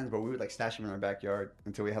cans, but we would like stash them in our backyard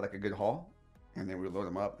until we had like a good haul. And then we would load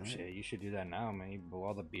them up. Shit, you should do that now, man. You blow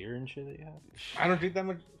all the beer and shit that you have. I don't drink that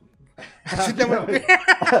much.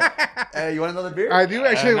 Hey, you want another beer? I do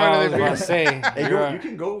actually want another beer. Say, hey, you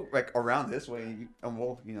can go like around this way, and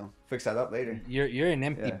we'll fix that up later. You're an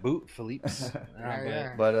empty boot, Philippe's.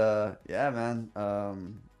 But yeah, man.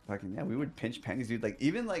 Fucking we would pinch pennies, dude. Like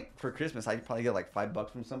even like for Christmas, I'd probably get like $5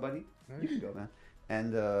 from somebody. You can go, man.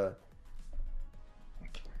 And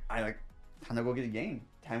I like time to go get a game.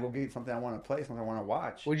 Time to go get something I want to play, something I want to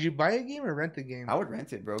watch. Would you buy a game or rent the game? I would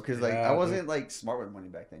rent it, bro, because like I wasn't like smart with money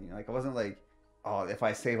back then. Like I wasn't like, oh, if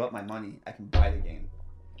I save up my money, I can buy the game.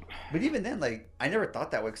 But even then, like I never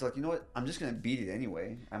thought that way, because like you know what, I'm just gonna beat it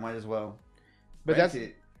anyway. I might as well. But rent that's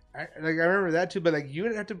it. I remember that too. But like you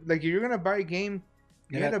would have to if you're gonna buy a game,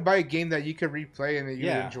 you had to buy a game that you could replay and that you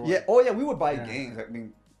would enjoy. Yeah. Oh yeah, we would buy games. I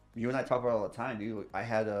mean, you and I talk about it all the time, dude. I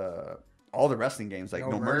had all the wrestling games, like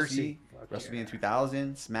No Mercy, WrestleMania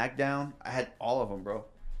 2000, SmackDown. I had all of them, bro.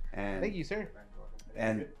 And thank you, sir.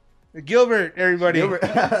 And Gilbert, everybody. Gilbert.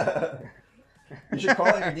 You should call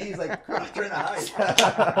on your knees like trying to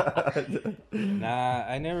hide. Nah,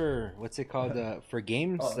 I never. What's it called? For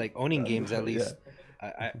games, like owning games at least.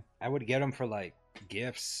 Yeah. I would get them for like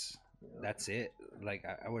gifts. That's it. Like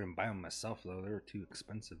I wouldn't buy them myself though. They were too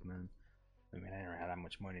expensive, man. I mean, I never had that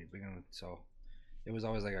much money to begin with, so it was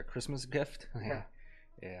always like a Christmas gift. Yeah.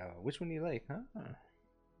 Which one do you like? Huh?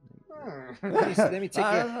 Let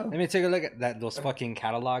me take a look at those fucking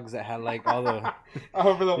catalogs that had like all the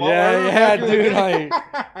over the wall. Yeah, dude. Like,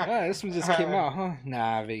 this one just came out, huh?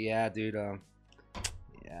 Nah, but yeah, dude.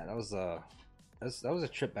 Yeah, that was a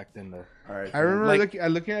trip back then, though. All right. I remember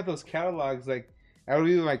looking at those catalogs. Like, I would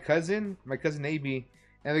be with my cousin AB,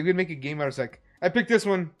 and like, we'd make a game. I was like, I picked this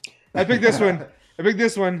one. I picked this one. I picked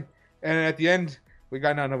this one. And at the end, we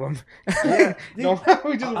got none of them. Yeah, dude,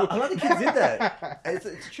 we just a lot of kids did that. It's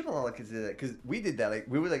a trip. A lot of kids did that because we did that. Like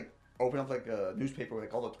we would like open up like a newspaper with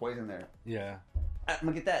like all the toys in there. Yeah, I'm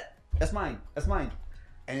gonna get that. That's mine. That's mine.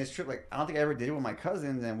 And it's true. Like I don't think I ever did it with my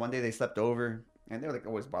cousins. And one day they slept over, and they were like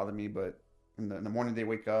always bother me. But in the morning they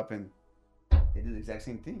wake up and they do the exact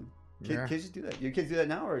same thing. Kids just do that. Your kids do that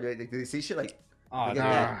now, or do they see shit like? Oh,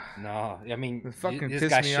 no. I mean, it fucking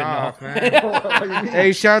pissed me off, man.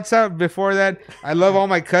 Hey, shouts out before that. I love all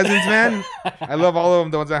my cousins, man. I love all of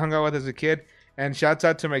them, the ones I hung out with as a kid. And shouts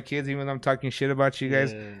out to my kids, even though I'm talking shit about you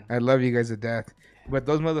guys. Yeah. I love you guys to death. But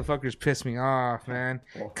those motherfuckers piss me off, man.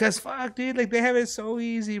 Because fuck, dude, like they have it so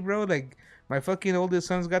easy, bro. Like my fucking oldest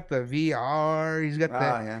son's got the VR. He's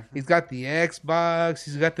got he's got the Xbox.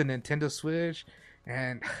 He's got the Nintendo Switch.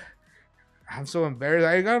 And I'm so embarrassed.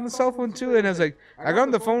 I got on the cell phone too, and I was like, I got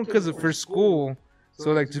on the phone because for school,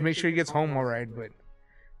 so like to make sure he gets home all right. But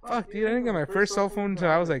fuck, dude, I didn't get my first cell phone until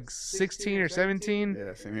I was like 16 or 17.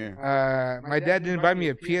 Yeah, same here. My dad didn't buy me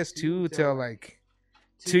a PS2 until like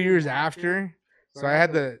 2 years after. So I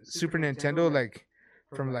had the Super Nintendo like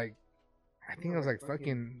from like I think I was like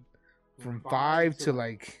fucking from 5 to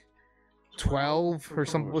like 12 or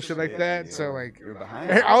some bullshit like that. Yeah. So like, You're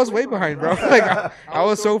behind. I was way behind, bro. Like I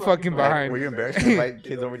was so fucking behind. Were you embarrassed to invite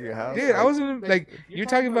kids over to your house? Dude, I wasn't like you're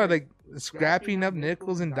talking about like scrapping up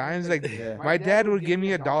nickels and dimes. Like my dad would give me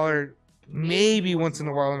 $1 maybe once in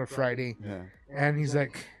a while on a Friday, and he's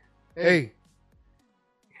like, "Hey,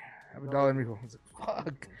 have $1 in me." I was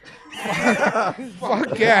like,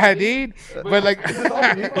 fuck yeah, dude. But like, he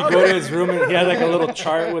go to his room and he had like a little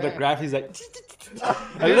chart with a graph. He's like,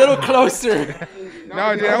 a little closer.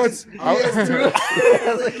 No, dude, I was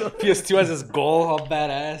PS2 has his goal, all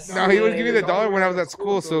badass. No, he would give me the $1 when I was at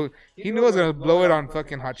school, so he knew I was gonna blow it on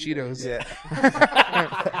fucking hot Cheetos. Yeah.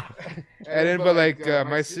 And then, but like,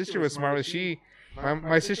 my sister was smart.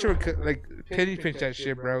 My sister would like pity pinch that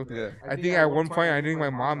shit, bro. Yeah. I think at one point, I think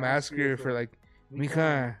my mom asked her for like,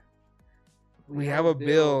 Mika, we have a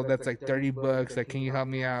bill that's like $30. Like, can you help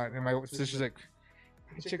me out? And my sister's like,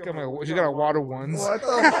 check out she got a water ones. What the?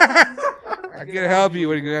 I can help you,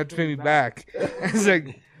 but you're gonna have to pay me back. It's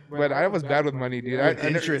like, but I was bad with money, dude. I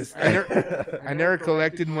never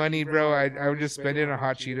collected money, bro. I would just spend it on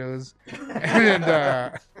hot Cheetos, and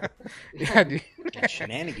yeah, dude.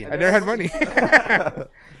 Shenanigans. I never had money.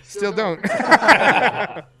 Still don't.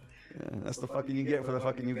 Yeah, that's the fucking you get for the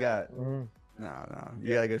fucking you got. No,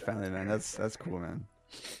 you got a good family, man. That's cool, man.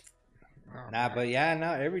 Nah, but yeah,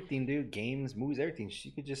 now everything, dude. Games, movies, everything.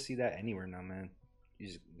 You could just see that anywhere now, man. You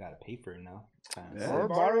just gotta pay for it now. Or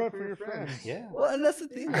borrow it for your friends. Yeah. Well, and that's the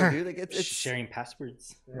thing, though, dude. Like, it's sharing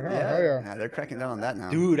passwords. Yeah, they're cracking down on that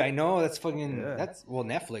now. Dude, I know. That's fucking. That's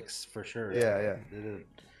Netflix for sure. Yeah.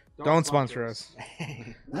 Don't sponsor us.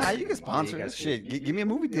 Nah, you can sponsor us. Shit, give me a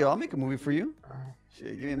movie deal. I'll make a movie for you.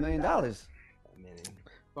 Shit, give me $1 million.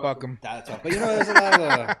 Fuck them. That's all. But you know, there's a lot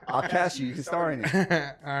of. I'll cash you. You can star in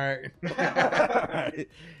it. All right.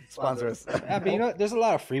 Sponsor us. Yeah, but you know, there's a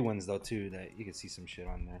lot of free ones though too that you can see some shit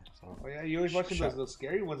on there. So. Oh yeah, you always watching those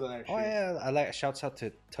scary ones on that shit. Oh yeah, I like. Shouts out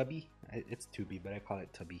to Tubby. It's Tubi, but I call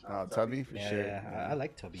it Tubby. Oh, Tubby for sure. Yeah, I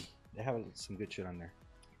like Tubby. They have some good shit on there.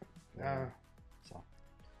 So.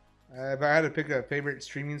 If I had to pick a favorite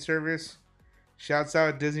streaming service, shouts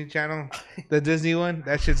out Disney Channel, the Disney one.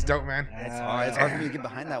 That shit's dope, man. It's hard for me to get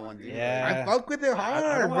behind that one, dude. Yeah, I fuck with it hard,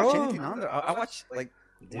 I don't bro. watch anything on there. I watch like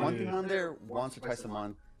one thing on there once or twice a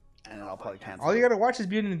month, and then I'll probably cancel. All you gotta watch is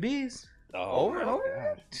Beauty and the Beast. over and over.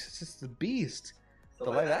 God. It's just the Beast. The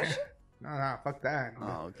live action? No, fuck that.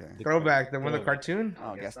 Oh, okay. Throwback, the one, the cartoon.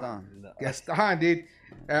 Oh, Gaston. Gaston, dude.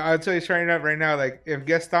 I'll tell you straight up right now, like, if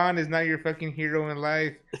Gaston is not your fucking hero in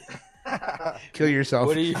life, kill yourself.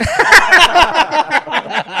 What are you?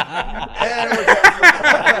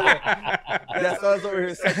 Gaston's over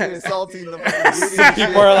here sexually assaulting the Some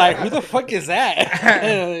people are like, who the fuck is that?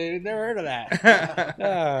 Never heard of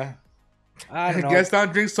that. I don't know. Gaston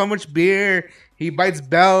drinks so much beer. He bites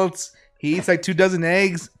belts. He eats like 24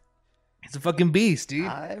 eggs. He's a fucking beast, dude.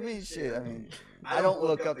 I mean, shit. I mean, I don't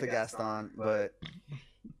look up to Gaston, but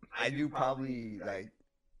I do probably like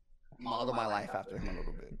model my life after him a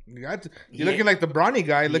little bit. You're looking like the brawny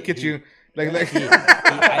guy. Look at you. I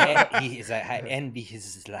envy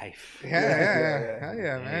his life.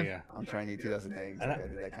 Yeah, man. Yeah. I'm trying to eat 2,000 eggs.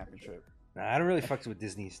 That camping trip. I don't really fuck with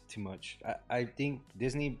Disney too much. I think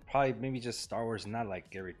Disney probably maybe just Star Wars, not like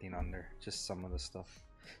everything on there, just some of the stuff,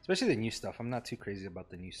 especially the new stuff. I'm not too crazy about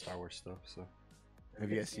the new Star Wars stuff. So, have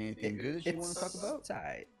you guys seen anything good that you want to talk about? It's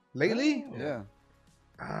alright. Lately? Yeah.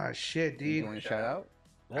 Ah, shit, dude. You want to shout out?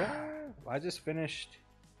 I just finished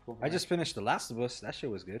The Last of Us. That shit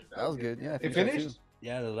was good. That was good. Yeah. It finished?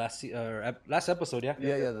 Yeah, the last episode. Yeah.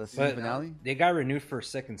 Yeah. The season finale. They got renewed for a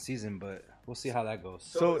second season, but we'll see how that goes.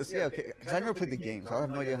 So yeah, okay. Because I never played the game, so I have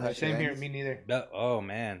no idea how it Same here, ends. me neither. Oh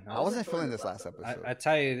man, I wasn't feeling this last episode. I'll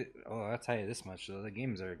tell you this much though. The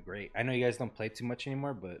games are great. I know you guys don't play too much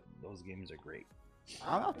anymore, but those games are great.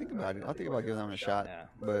 I'll think about it. I'll think about giving them a shot. Yeah.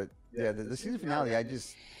 But yeah, the season finale,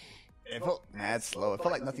 it felt mad slow. It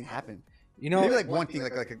felt like nothing happened. You know, maybe like one thing,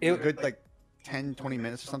 like a good like 10, 20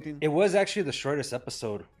 minutes or something. It was actually the shortest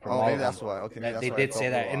episode. Maybe that's why. Okay, maybe they did say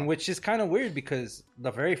that, and which is kind of weird because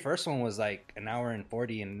the very first one was like an hour and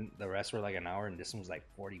 40, and the rest were like an hour, and this one was like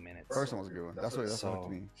 40 minutes. First one was a good one. That's what to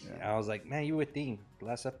me. Yeah. I was like, man, you would think the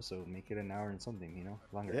last episode make it an hour and something,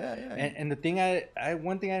 longer. Yeah. And the thing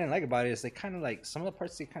one thing I didn't like about it is they kind of like some of the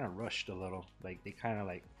parts they kind of rushed a little, like they kind of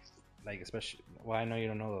like especially. Well, I know you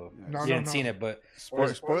don't know. You haven't seen it, but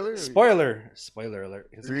spoiler alert.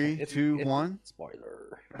 3, 2, 1.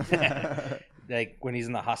 Spoiler. Like when he's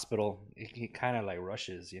in the hospital, he kind of like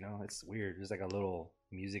rushes. It's weird. There's like a little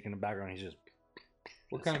music in the background. He's just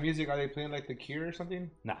What kind of music are they playing? Like The Cure or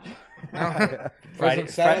something? No. Friday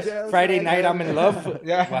Friday night, I'm in love.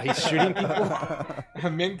 Yeah. While he's shooting people. A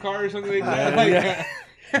mint car or something like that.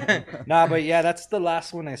 Yeah. Nah, but yeah, that's the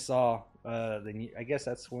last one I saw. I guess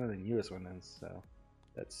that's one of the newest ones. So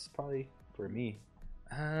that's probably for me.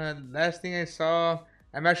 Last thing I saw,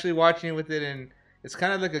 I'm actually watching it with it, and it's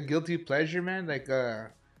kind of like a guilty pleasure, man. Like,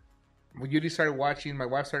 my wife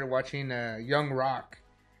started watching Young Rock,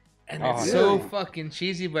 and it's so fucking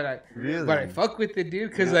cheesy, but I fuck with it, dude,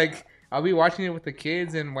 because like I'll be watching it with the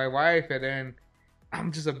kids and my wife, and then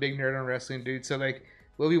I'm just a big nerd on wrestling, dude. So like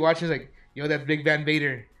we'll be watching like, yo, that's Big Van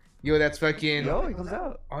Vader. Yo, that's fucking. Yo, he comes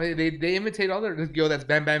out. Oh, they imitate all their. Yo, that's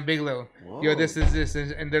Bam Bam Bigelow. Whoa. Yo, this is this,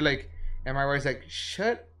 and they're like. And my wife's like,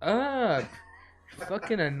 shut up.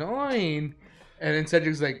 Fucking annoying. And then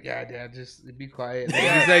Cedric's like, yeah, Dad, just be quiet.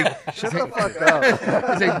 And he's like, shut the fuck up.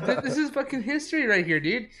 He's like, this is fucking history right here,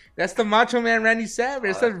 dude. That's the Macho Man Randy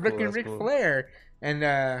Savage. That's freaking Ric Flair. And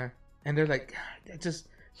they're like, just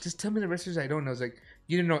tell me the wrestlers I don't know. It's like,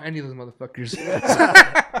 you didn't know any of those motherfuckers.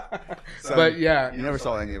 But yeah. You never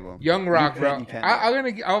saw any of them. Young Rock, bro.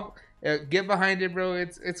 I'll get behind it, bro.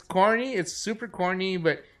 It's corny. It's super corny,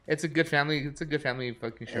 but it's a good family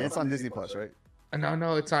fucking show. And it's on Disney Plus, right?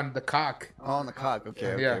 No, it's on the Cock. Oh, on the Cock.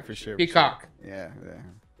 Okay, yeah, for sure. Peacock. Yeah.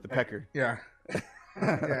 The Pecker. Yeah.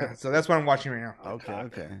 Yeah. So that's what I'm watching right now.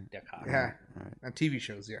 Okay. Yeah. Right. And TV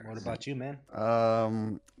shows. Yeah. What about you, man?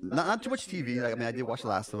 Not too much TV. Like, I mean, I did watch The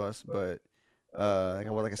Last of Us, but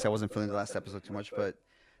like I said, I wasn't feeling the last episode too much. But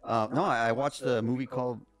no, I watched a movie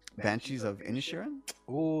called Banshees of Inisherin.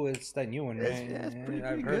 Oh, it's that new one, right? It's pretty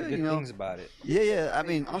I've heard good, good things about it. Yeah. I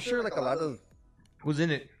mean, I'm sure like a lot of. Who's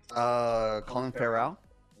in it? Colin Farrell.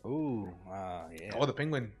 Ooh, yeah. Oh, the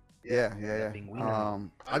Penguin. Yeah.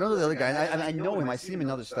 I don't know the other guy. I know him. I see him in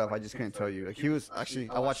other stuff. I just couldn't tell you. Like he was actually.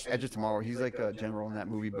 I watched Edge of Tomorrow. He's like a general in that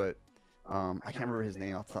movie, but I can't remember his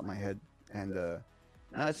name off the top of my head. And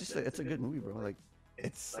it's just it's a good movie, bro. Like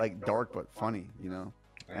it's like dark but funny, you know.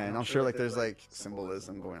 And I'm sure like there's like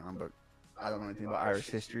symbolism going on, but I don't know anything about Irish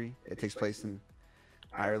history. It takes place in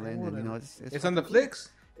Ireland, and you know it's on the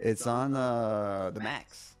flicks. It's on the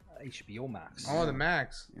Max. HBO Max. Oh, the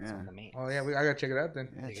Max. Yeah. Oh yeah, I gotta check it out then.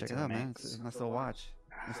 Yeah, check it out, man. It's a nice little watch.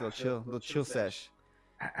 Nice little chill sesh.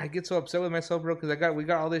 I get so upset with myself, bro, because we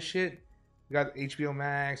got all this shit. We got HBO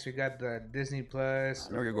Max. We got the Disney Plus.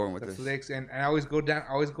 I know where you're going with the this. Flicks, and I always go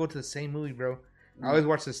to the same movie, bro. I always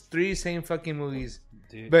watch the 3 same fucking movies.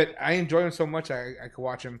 Dude. But I enjoy them so much, I could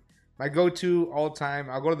watch them. My go-to all time,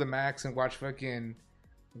 I'll go to the Max and watch fucking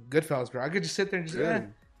Goodfellas, bro. I could just sit there and just,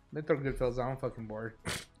 let's throw Goodfellas on. I'm fucking bored.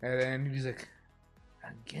 And then he's like,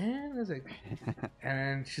 again? I was like,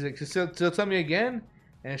 and she's like, she'll tell me again,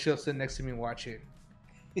 and she'll sit next to me and watch it.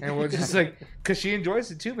 And we're just like, because she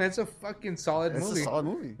enjoys it too, man. It's a fucking solid movie. It's a solid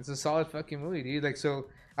movie. It's a solid fucking movie, dude. Like, so,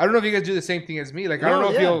 I don't know if you guys do the same thing as me. Like, I don't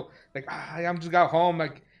know if you'll, like, I'm just got home,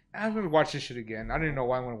 like, I'm going to watch this shit again. I don't even know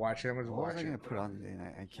why I'm going to watch it. I'm going to watch it. What was I going to put on today?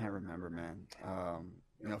 I can't remember, man.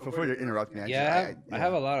 You know, feel free to interrupt me. I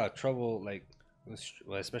have a lot of trouble, like,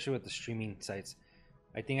 especially with the streaming sites.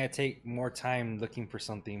 I think I take more time looking for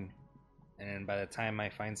something, and by the time I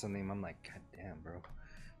find something, I'm like, God damn, bro.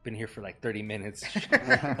 Been here for like 30 minutes.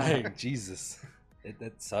 Like, Jesus.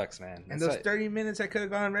 That sucks, man. And those 30 minutes, I could have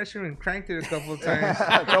gone to the restroom and cranked it a couple of times.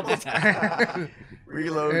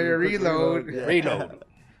 Reload.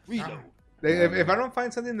 If I don't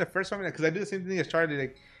find something the first 5 minutes, because I do the same thing as Charlie,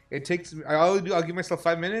 like, it takes, I'll give myself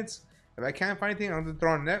 5 minutes. If I can't find anything,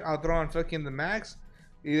 I'll throw on fucking the Max.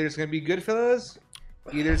 Either it's going to be Goodfellas,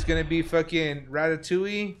 either it's going to be fucking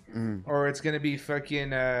Ratatouille, or it's going to be fucking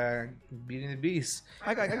Beauty and the Beast.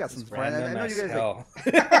 I got some friends. I know you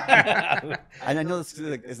guys and I know this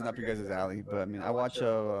isn't up your guys' alley, but I mean, I watch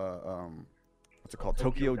what's it called?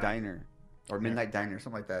 Tokyo Diner or Midnight Diner,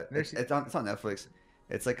 something like that. It's on Netflix.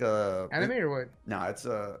 It's like a anime or what? No, it's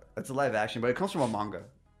a live action, but it comes from a manga.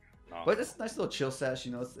 Oh. But it's a nice little chill sesh,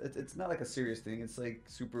 you know. It's not like a serious thing. It's like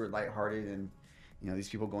super lighthearted, and you know, these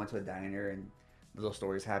people go into a diner and little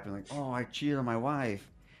stories happen like, oh, I cheated on my wife.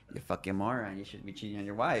 You fucking moron. You shouldn't be cheating on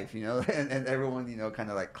your wife, you know. And everyone, you know, kind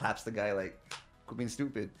of like claps the guy like, quit being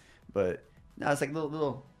stupid. But no, it's like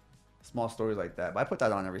little small stories like that. But I put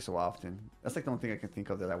that on every so often. That's like the only thing I can think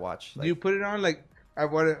of that I watch. Like, do you put it on like?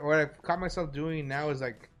 What I've caught myself doing now is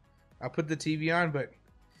like, I'll put the TV on, but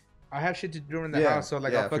I have shit to do in the house, so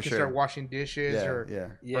like I'll fucking start washing dishes or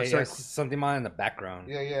something on in the background.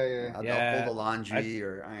 Yeah. I'll fold the laundry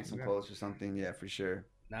or iron some clothes or something. Yeah, for sure.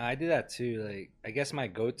 Nah, I do that too. Like, I guess my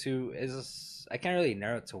go-to is I can't really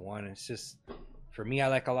narrow it to one. It's just for me, I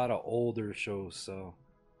like a lot of older shows. So,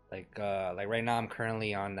 like right now, I'm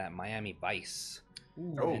currently on that Miami Vice.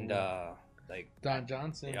 and like Don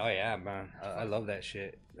Johnson. Oh yeah, man, I love that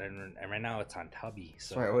shit. And right now it's on Tubby.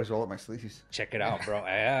 So I always roll up my sleeves. Check it out, bro.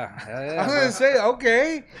 Yeah. I was gonna say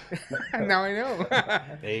okay. Now I know.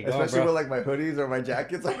 There you go, especially bro. with like my hoodies or my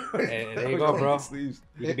jackets. There you go, bro. You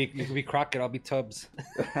can be Crockett. I'll be Tubbs.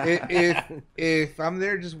 if I'm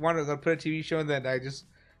there, just want to put a TV show that I just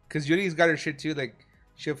because Yudi's got her shit too. Like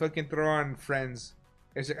she'll fucking throw on Friends.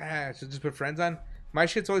 It's like she'll just put Friends on. My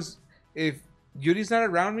shit's always if Yudi's not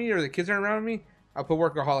around me or the kids aren't around me, I'll put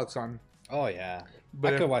Workaholics on. Oh yeah.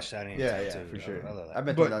 But I could watch that. Yeah, too, for sure. I've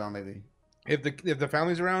been doing that on lately. If the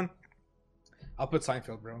family's around, I'll put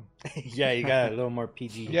Seinfeld, bro. Yeah, you got a little more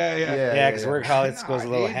PG. Yeah. Because Workaholics goes a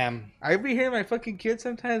little ham. I be hearing my fucking kids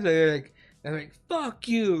sometimes. They're like, "Fuck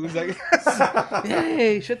you!" It's like,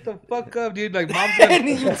 "Hey, shut the fuck up, dude!" Like, mom's gonna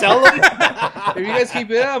you tell them if you guys keep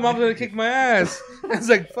it up, mom's gonna kick my ass. It's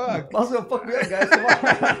like, fuck. Mom's gonna fuck me up, guys. Come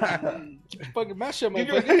on. Keep your fucking mouth shut,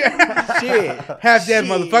 motherfucker. Shit, half dead,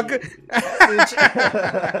 motherfucker.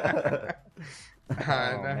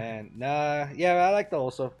 Man, nah, yeah, I like the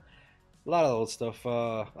old stuff. A lot of old stuff.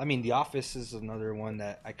 I mean, The Office is another one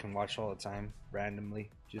that I can watch all the time,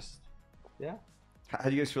 randomly. Just, yeah. How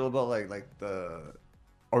do you guys feel about like the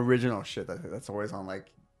original shit that's always on like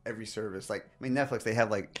every service? Like, I mean, Netflix, they have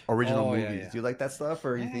like original movies. Yeah. Do you like that stuff,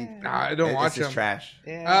 or you think? Nah, I don't watch them. It's trash.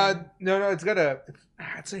 Yeah. No,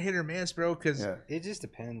 it's a hit or miss, bro. Because it just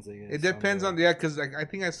depends. I guess, it depends on because like I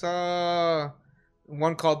think I saw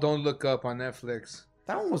one called "Don't Look Up" on Netflix.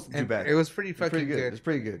 That one wasn't too bad. It was pretty fucking good. It's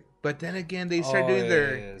pretty good. But then again, they start doing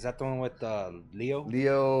their. Yeah. Is that the one with Leo?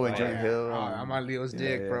 Leo and Jonah Hill. I'm on Leo's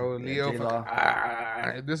dick, bro. Yeah, Leo.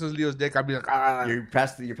 If this was Leo's dick, I'd be like, You're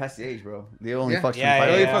past the age, bro. Leo only fucks 25.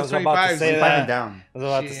 Yeah, He I fucks was about to say 25 that. and down. I was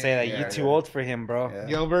about to say that. You're too old for him, bro. Yeah.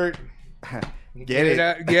 Gilbert. Get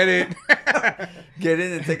it. Get it. Get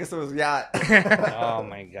in and take us to his yacht. Oh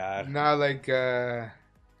my god. No, like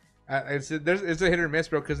it's a hit or miss,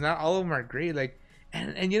 bro. Because not all of them are great. Like,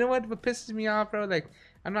 and you know what pisses me off, bro? Like,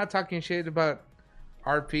 I'm not talking shit about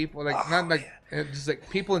our people. Like, not like just like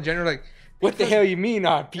people in general. Like, what the hell you mean,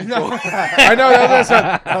 our people? No, I know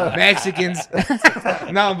that's Mexicans.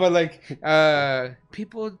 No, but like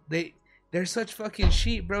people, they're such fucking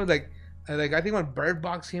sheep, bro. Like I think when Bird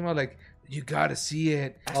Box came out, like. You gotta see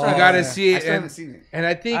it. You gotta see it. I still haven't seen it. And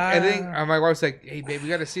I think my wife's like, "Hey, babe, we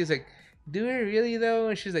gotta see it." It's like, "Do we really though?"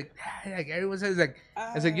 And she's like, everyone says like,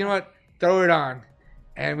 it's like, you know what? Throw it on.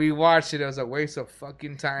 And we watched it. It was a waste of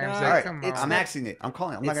fucking time. It's like, come on. I'm axing it. I'm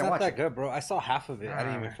calling it. I'm not gonna watch it. It's not that good, bro. I saw half of it. I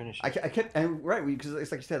didn't even finish it. I kept because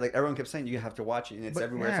it's like you said, like everyone kept saying you have to watch it, and it's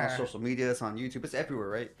everywhere. Yeah. It's on social media. It's on YouTube. It's everywhere,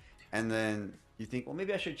 right? And then you think, well,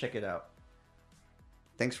 maybe I should check it out.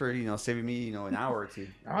 Thanks for saving me an hour or two.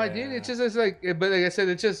 I did. It's like, but like I said,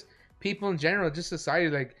 it's just people in general, just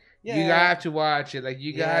society. Like you have to watch it. Like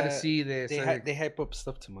you gotta see this. They hype up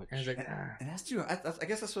stuff too much. And, and that's true. I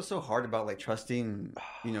guess that's what's so hard about like trusting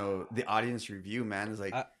the audience review, man. Is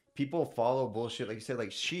like people follow bullshit like you said,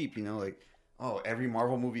 like sheep. Like every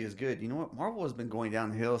Marvel movie is good. You know what? Marvel has been going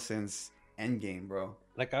downhill since Endgame, bro.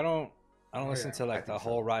 Like I don't listen to like the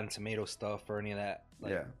whole Rotten Tomato stuff or any of that.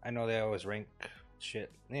 Like, I know they always rank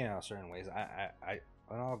shit, certain ways.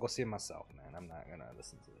 I'll go see it myself, man. I'm not gonna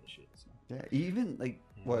listen to this shit. So. Yeah, even like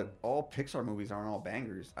all Pixar movies aren't all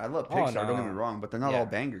bangers. I love Pixar, don't get me wrong, but they're not all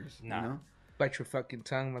bangers. Nah. Bite your fucking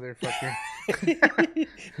tongue, motherfucker.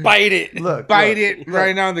 Bite it. Bite it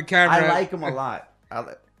right now on the camera. I like them a lot.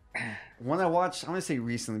 One I watched, I'm gonna say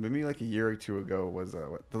recently, but maybe like a year or two ago, was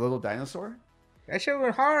The Little Dinosaur. That shit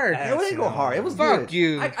went hard. It didn't go hard. It was Fuck good.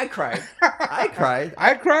 you. I cried. I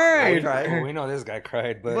cried. Well, we know this guy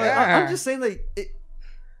cried, but I'm just saying, like,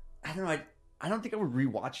 I don't know. I don't think I would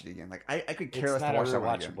rewatch it again. Like, I could care less to watch that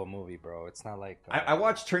one again. It's not a rewatchable movie, bro. It's not like I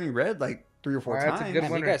watched Turning Red like 3 or 4 times. That's a good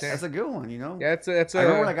one. That's a good one. Yeah, it's. I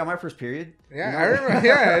remember when I got my first period. Yeah, I remember.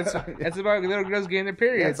 Yeah, it's about little girls getting their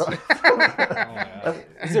periods.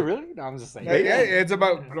 Is it really? No, I'm just saying. Yeah, it's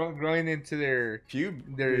about growing into their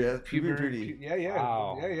puberty. Yeah.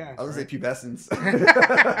 Wow. Yeah. I was gonna say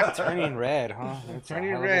pubescence. Turning Red, huh?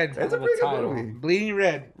 Turning Red. That's a pretty good movie. Bleeding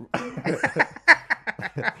Red.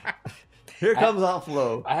 Here comes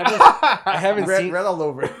Offlow. I haven't seen red all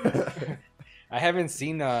over. I haven't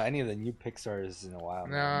seen any of the new Pixar's in a while.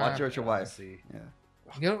 No, watch it with your wife. See.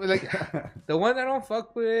 Yeah. Like the one I don't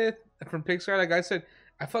fuck with from Pixar. Like I said,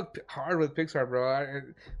 I fuck hard with Pixar, bro.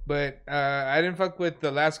 But I didn't fuck with the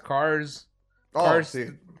last Cars. Cars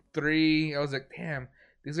 3. I was like, damn,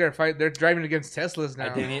 these are fight. They're driving against Teslas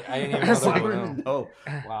now. I didn't even know that. Oh,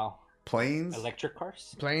 wow. Planes. Electric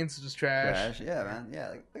cars. Planes just trash. Yeah, man.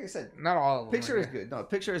 Yeah, like I said, not all of them. Picture is good. No,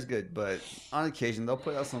 picture is good, but on occasion they'll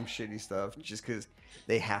put out some shitty stuff just because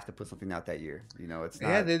they have to put something out that year. You know, it's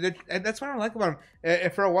not. Yeah, that's what I like about them.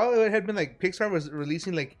 For a while, it had been like Pixar was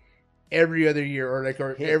releasing like every other year or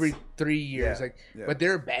every 3 years. But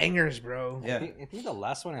they're bangers, bro. Yeah, I think the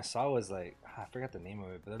last one I saw was like I forgot the name of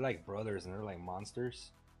it, but they're like brothers and they're like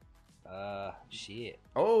monsters. Shit.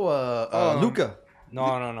 Luca.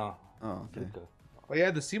 No. Oh, okay. Luca. Oh yeah,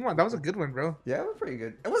 the Simon, that was a good one, bro. Yeah, it was pretty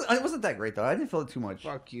good. It wasn't that great though. I didn't feel it too much.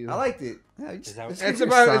 Fuck you. I liked it. Yeah, it's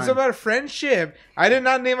about friendship. I did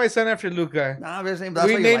not name my son after Luca. Nah, but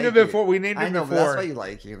we named it before. We named it before. That's why you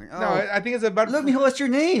like it. No, I think it's about. Look, what's your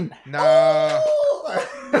name? No.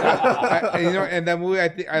 And that movie,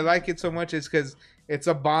 I like it so much is because it's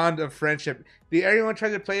a bond of friendship. Everyone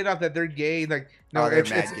tries to play it off that they're gay. Like, no, they're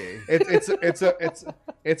mad gay.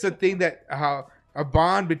 It's a thing that a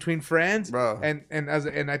bond between friends, bro. And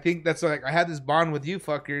I think that's like I had this bond with you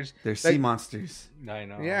fuckers. They're sea monsters. I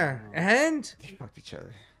know. Yeah, and they fucked each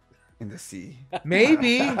other in the sea.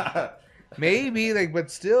 Maybe, like,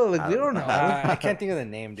 but still, like, we don't know. I can't think of the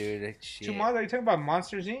name, dude. Are you talking about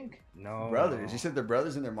Monsters Inc? No, brothers. You said they're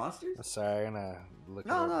brothers and they're monsters. Sorry, I'm gonna look.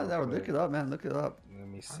 No, look it up, man. Look it up. Let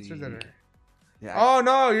me see. Yeah. Oh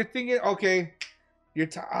no, you're thinking okay.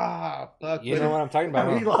 Fuck. You know what I'm talking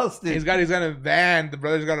about? He lost it. He's got a van. The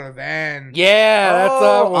brother's got a van. Yeah, that's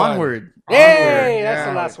that one. Onward. Hey, that's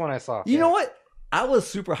the last one I saw. You know what? I was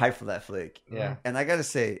super hyped for that flick. Yeah. And I gotta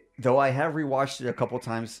say, though I have rewatched it a couple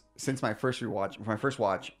times since my first watch.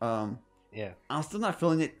 Yeah. I'm still not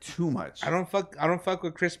feeling it too much. I don't fuck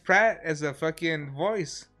with Chris Pratt as a fucking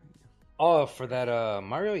voice. Oh, for that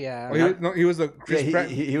Mario, yeah. Oh, he was the Chris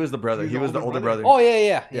Pratt. He was the brother. He was the older brother. Oh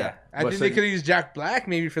yeah. I think they could use Jack Black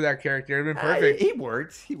maybe for that character. It'd been perfect. He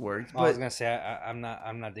worked. But I was gonna say I'm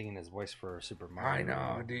not digging his voice for Super Mario.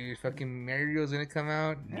 I know, dude. Fucking Mario's gonna come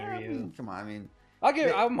out. Come on, I mean,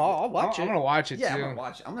 I'll watch it. I'm gonna watch it too. I'm gonna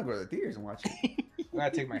watch it. I'm gonna go to the theaters and watch it. I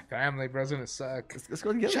gotta take my family, bro. It's gonna suck. Let's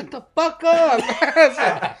go together. Shut the fuck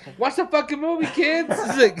up! Watch the fucking movie, kids.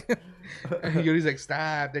 It's like, he's like,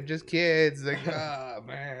 stop. They're just kids. Like, oh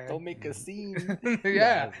man, don't make a scene.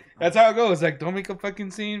 Yeah, that's how it goes. Like, don't make a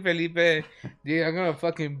fucking scene, Felipe. Dude, I'm gonna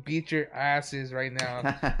fucking beat your asses right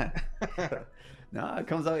now. No, it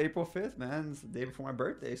comes out April 5th, man. It's the day before my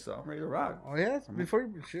birthday, so I'm ready to rock. Oh yeah, before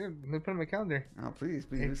you let me put it on my calendar. Oh please,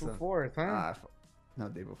 April 4th, huh? No,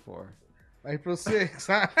 day before. April 6th,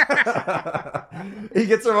 huh? He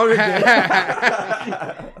gets it wrong again.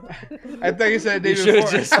 I thought you said day before.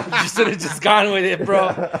 You should have just gone with it, bro.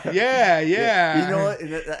 Yeah. You know what?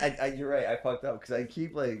 You're right. I fucked up because I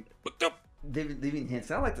keep like leaving hints.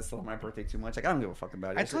 I don't like to celebrate my birthday too much. Like, I don't give a fuck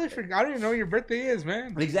about it. I totally forgot. I don't even know what your birthday is,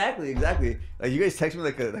 man. Exactly. Like, you guys text me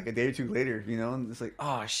like a day or two later, you know, and it's like,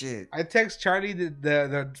 oh shit. I text Charlie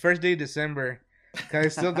the first day of December because I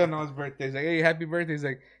still don't know his birthday. He's like, hey, happy birthday. He's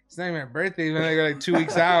like, it's not even my birthday. Even I got like 2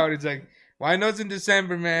 weeks out. It's like, well, I know it's in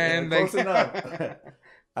December, man. Yeah, close like, enough.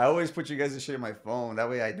 I always put you guys' shit in my phone. That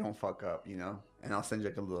way I don't fuck up, you know? And I'll send you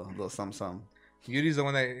like a little some. Yudi's the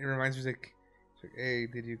one that reminds me, he's like, hey,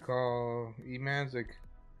 did you call E-Man's? Like,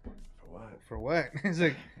 for what? He's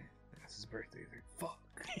like, that's his birthday. He's like, fuck.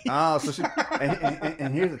 Oh, so she,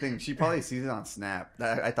 and here's the thing. She probably sees it on Snap.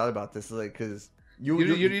 I thought about this, like, because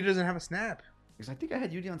Yudi doesn't have a Snap. Because I think I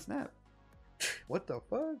had Yudi on Snap. What the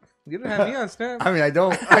fuck? You don't have me on Snap. I mean, I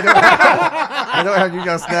don't have you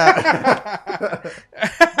on Snap.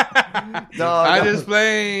 No, I'm just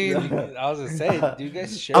playing. I was gonna say, do you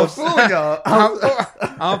guys share? I'm fooling y'all.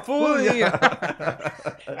 I'm fooling you.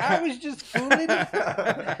 I was just fooling.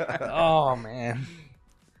 Oh man.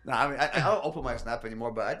 No, I mean, I don't open my Snap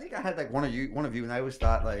anymore, but I think I had like one of you, and I always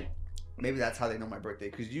thought like maybe that's how they know my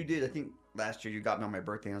birthday, because you did. I think last year you got me on my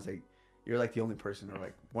birthday, and I was like, you're like the only person, or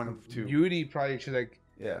like one of two. Yudi probably she's like,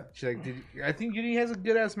 I think Yudi has a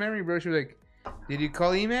good ass memory, bro. She was like, did you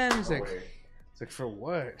call E-Man? He's like, it's like, for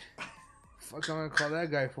what? Fuck, I'm gonna call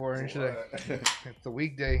that guy for? And she's like, it's a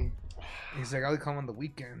weekday. He's like, I'll call him on the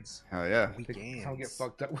weekends. Hell yeah. Weekends. I'll get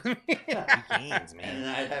fucked up with me. Weekends, man.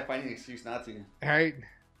 And I find an excuse not to. Right?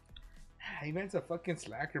 E-Man's a fucking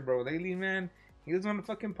slacker, bro. Lately, man, he doesn't want to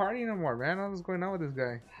fucking party no more, man. I don't know what's going on with this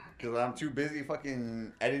guy. Because I'm too busy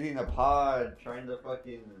fucking editing a pod, trying to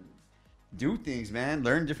fucking do things, man.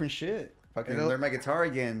 Learn different shit. Fucking learn my guitar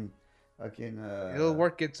again. Fucking it'll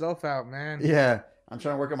work itself out, man. Yeah. I'm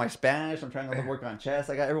trying to work on my Spanish. I'm trying to work on chess.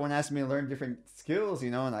 I got everyone asking me to learn different skills, you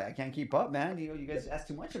know, and I can't keep up, man. You know, you guys ask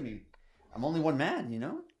too much of me. I'm only one man, you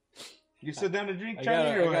know. You sit down to drink,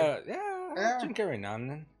 Charlie, or what? I drink every now and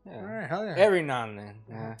then. Yeah. All right, hell yeah. Every now and then.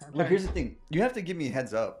 Yeah. Look, here's the thing. You have to give me a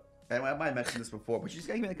heads up. And I might have mentioned this before, but you just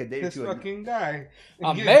got to give me like a day or two. This fucking guy.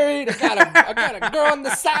 I'm married. I got a girl on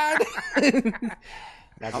the side.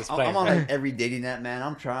 I'm on like every dating app, man.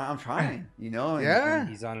 I'm trying. You know. And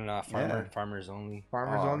he's on Farmers Only.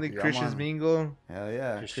 Farmers Only. Christian's Mingle. Hell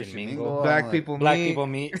yeah. Christian Mingle. Black People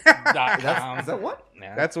Meet. Is that one?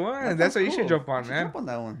 Yeah. That's one. That's what you should jump on, man. Jump on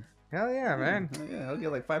that one. Hell yeah, man. Hell yeah, I'll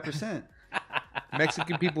get like 5%.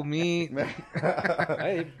 Mexican People Meet.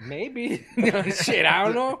 Hey, maybe. Shit, I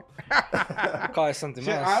don't know. Call it something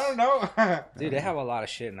else. I don't know. Dude, they have a lot of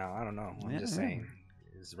shit now. I don't know. I'm just saying.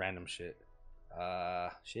 It's random shit.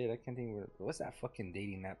 Shit, I can't think. What's that fucking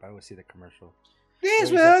dating app? I always see the commercial. This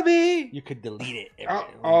will be. You could delete it.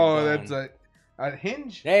 That's a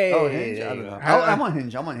Hinge. Hey, Hinge. I don't know. I'm on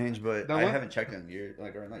Hinge, but I haven't checked in years, or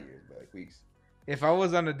not years, but like weeks. If I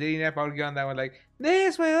was on a dating app, I would get on that one like,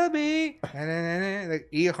 this will be, like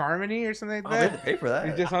eHarmony or something like that. They have to pay for that.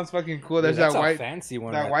 It just sounds fucking cool. There's that's that white fancy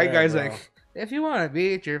one. That white guy's bro. Like, if you want to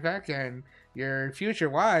beat your future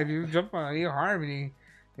wife, you jump on eHarmony.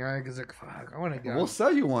 You know, it's like, fuck, I want to go. We'll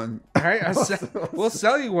sell you one. All right, we'll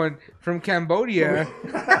sell you one from Cambodia.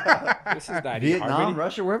 This is not Vietnam,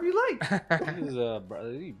 Russia, wherever you like. This is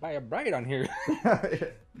you buy a bride on here.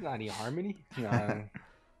 Not eHarmony.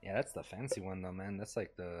 Yeah, that's the fancy one though, man. That's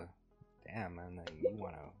like the damn, man. Like,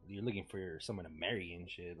 you're looking for someone to marry and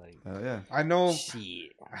shit. Like, oh yeah, I know.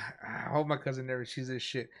 Shit. I hope my cousin never sees this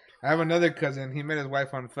shit. I have another cousin. He met his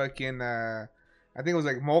wife on fucking. I think it was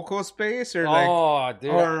like Moco Space or like.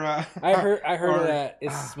 Dude. Or I heard of that.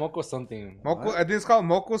 It's Moco something. Moco. I think it's called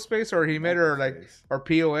Moco Space, or he met her like or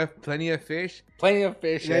POF. Plenty of Fish. Plenty of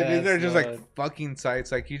Fish. Yeah, these are just like fucking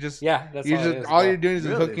sites. Like you just. That's all you're doing is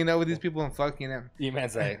just hooking up with these people and fucking them. You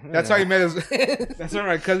man's like. That's how he met his. That's how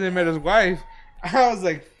my cousin met his wife. I was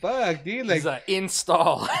like, "Fuck, dude!" Like, it's an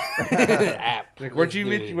install app. Like, where'd you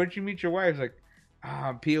meet your wife? Like,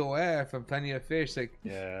 POF and Plenty of Fish. Like,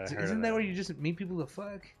 yeah, isn't that where you just meet people to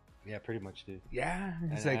fuck? Yeah, pretty much, dude. Yeah,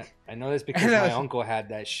 it's and like I know this because my uncle had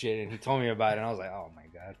that shit and he told me about it and I was like, oh my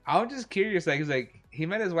god. I was just curious. Like, he's like, he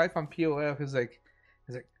met his wife on POF. He's like,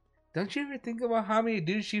 don't you ever think about how many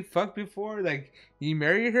dudes she fucked before? Like, you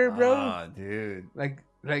married her, bro? Oh, dude. Like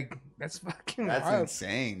that's fucking. That's wild.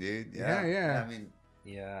 Insane, dude. Yeah. I mean,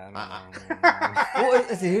 yeah. I don't know. Well,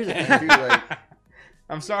 here's the thing, dude. Like,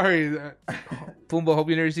 I'm sorry, Pumbaa. Hope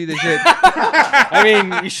you never see this shit. I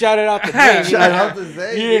mean, you shouted out the name.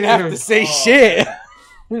 You didn't have to say shit.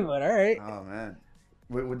 But all right. Oh man,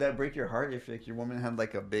 would that break your heart if like your woman had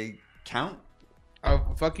like a big count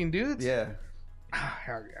of fucking dudes? Yeah.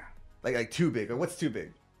 Hell yeah. Like too big. Or what's too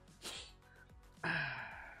big?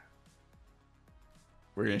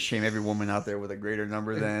 We're gonna shame every woman out there with a greater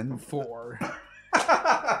number than 4.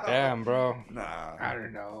 Damn, bro. Nah. I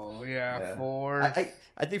don't know. Yeah. 4.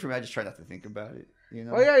 I think for me, I just try not to think about it. You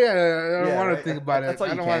know? Oh yeah. I don't want to think about it. That's all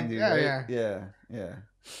you can do. Yeah, right? Yeah.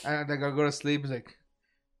 I think I'll go to sleep. It's like,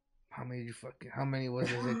 how many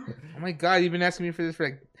was it? Like, oh my god, you've been asking me for this for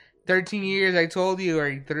like 13 years. I told you,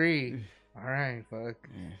 or 3. All right, fuck.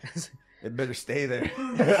 Yeah. It better stay there.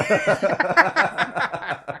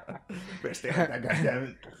 Better stay like that,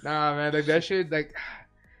 goddammit. Nah, man, like that shit, like,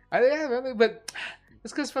 but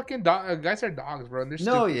it's because fucking guys are dogs, bro. And they're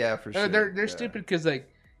stupid. No, yeah, for sure. They're stupid because like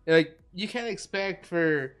you can't expect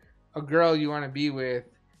for a girl you want to be with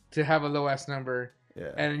to have a low ass number.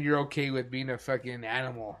 Yeah. And you're okay with being a fucking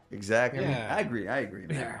animal. Exactly. Yeah. I agree, man.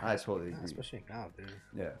 Yeah. I totally agree. Especially now, dude.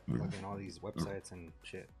 Yeah. Fucking all these websites and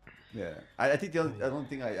shit. Yeah. I think the only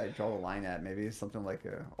thing I draw the line at maybe is something like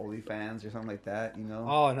OnlyFans or something like that, you know?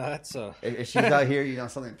 Oh, no, that's If she's out here, you know,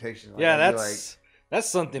 something pictures. Like, yeah, that's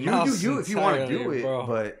something else. You if you want to do it, bro.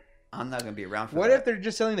 But I'm not going to be around for what that. What if they're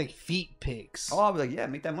just selling like feet pics? Oh, I'll be like, yeah,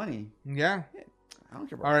 make that money. Yeah. I don't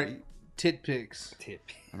care about all right. feet. Tit pics.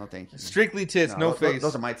 No, thank you. Strictly tits, no face.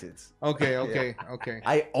 Those are my tits. Okay.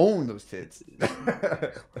 I own those tits.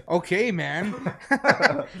 Okay, man.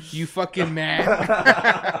 You fucking man.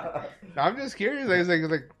 I'm just curious. I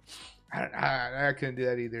couldn't do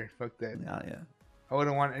that either. Fuck that. Yeah. I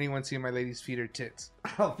wouldn't want anyone seeing my lady's feet or tits.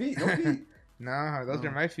 Oh, feet? No feet. No, those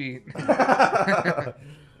are my feet. You're a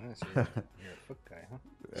foot guy, huh?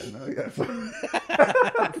 No, yeah.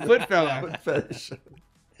 Foot fella. Foot fetish.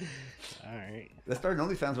 All right. Let's start an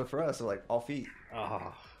OnlyFans with for us, so like all feet.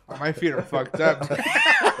 Oh, my feet are fucked up.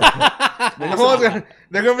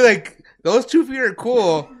 They're gonna be like, those 2 feet are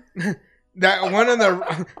cool. That one on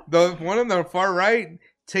the one on the far right,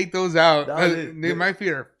 take those out. Dude, my feet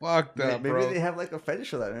are fucked up, maybe bro. They have like a fetish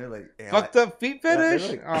for that. They're like, fucked up feet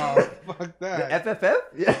fetish. Oh, fuck that. The FFF?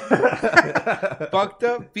 Yeah. Fucked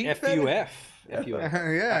up feet FUF. fetish.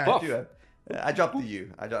 Yeah. FUF. I dropped the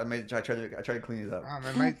U. I tried to clean it up.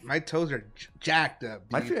 Oh, man, my toes are jacked up.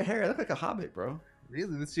 Dude. My feet hair. I look like a hobbit, bro.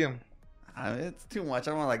 Really? Let's see them. It's too much.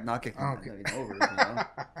 I don't want to knock it okay. over. You know?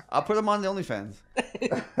 I'll put them on the OnlyFans.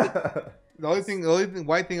 The only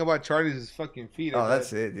white thing about Charlie's is his fucking feet. Oh,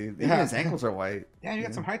 that's it, dude. Even his ankles are white. Yeah, you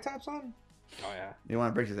got some high tops on? Oh, yeah. You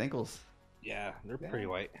want to break his ankles? Yeah, they're pretty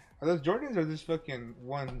white. Are those Jordans or just fucking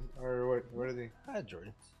ones? Or what are they?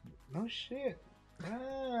 Jordans. No shit.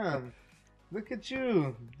 Damn. Look at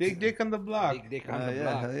you. Big dick on the block. Big dick on the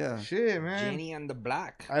block. Hell yeah. Shit, man. Genie on the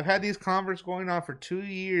block. I've had these Converse going on for 2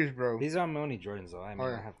 years, bro. These are my only Jordans, though. I mean,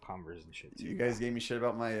 I have Converse and shit, too. You guys gave me shit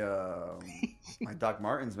about my my Doc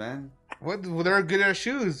Martens, man. What? Well, they're good at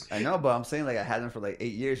shoes. I know, but I'm saying, like, I had them for, like,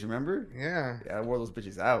 8 years, remember? Yeah. I wore those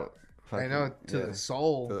bitches out. I know, to the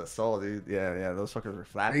soul. To the soul, dude. Yeah, those fuckers were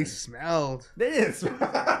flapping. They smelled. They did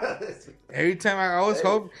smell. Every time I always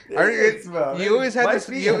hope. You always had this.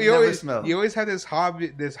 You always had this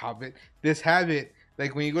habit.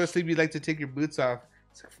 Like when you go to sleep, you like to take your boots off.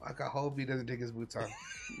 It's like, fuck, I hope he doesn't take his boots off.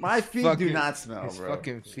 My feet do not smell, his bro.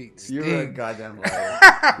 Fucking feet stink. You're a goddamn liar.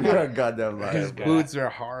 You're a goddamn liar. His boots are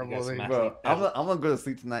horrible. Bro, I'm gonna go to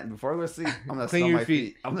sleep tonight. Before I go to sleep, I'm gonna clean smell your my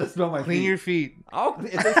feet. I'm gonna smell my feet. Clean your feet.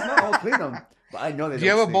 If they smell, I'll clean them. But I know they. Do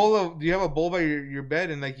you have a bowl by your bed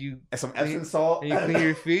and like you? And some Epsom salt. And you clean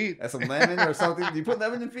your feet. And some lemon or something. Do you put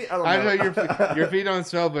lemon in your feet? I don't know. Your feet don't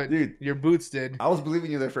smell, but dude, your boots did. I was believing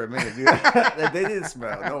you there for a minute, dude. They didn't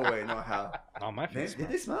smell. No way, no how. Oh, my feet smell.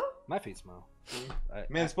 Did they smell? My feet smell.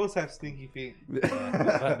 Man, it's supposed to have stinky feet.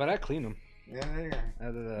 But I clean them. Yeah, there you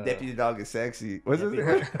go. Deputy dog is sexy. What's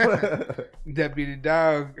it? Deputy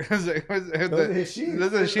dog. Those are his sheets.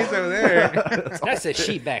 Those are the sheets over there. That's a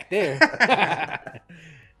sheet back there.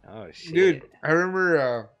 Oh shit, dude! I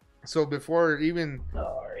remember. So before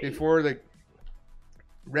like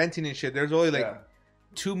renting and shit, there's only like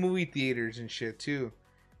 2 movie theaters and shit too.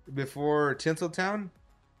 Before Tinseltown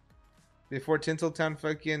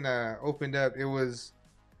fucking opened up, it was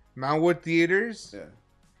Mountwood Theaters. Yeah.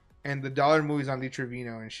 And the dollar movies on Lee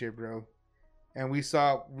Trevino and shit, bro. And I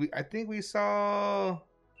think we saw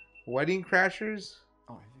Wedding Crashers.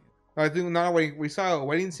 Oh, I think not Wedding. We saw a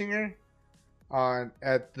Wedding Singer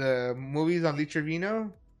at the movies on Lee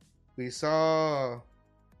Trevino. We saw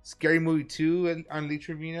Scary Movie 2 on Lee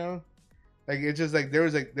Trevino. Like it's just like there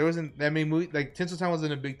wasn't that many movies. Like Tinseltown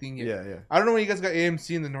wasn't a big thing yet. Yeah. I don't know when you guys got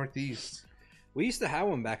AMC in the Northeast. We used to have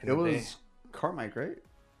one back in the day. It was Carmike, right?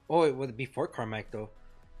 Oh, it was before Carmike though.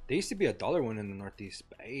 There used to be a $1 one in the Northeast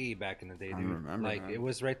way back in the day, dude. I remember. Like it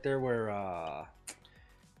was right there where I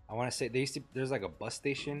want to say there's like a bus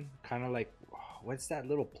station, kind of like what's that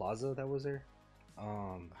little plaza that was there?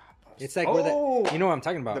 It's like where you know what I'm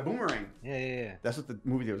talking about? The Boomerang. Yeah. That's what the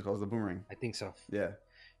movie theater was called, the Boomerang. I think so. Yeah.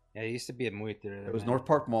 Yeah, it used to be a movie theater. It was North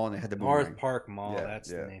Park Mall, and they had the Boomerang. North Park Mall, that's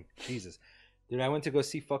the name. Jesus, dude, I went to go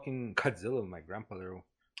see fucking Godzilla with my grandfather.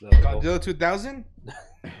 Godzilla 2000?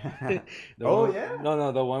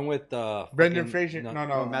 No, the one with Brendan Fraser.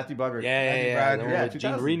 No, Matthew Broderick. Yeah,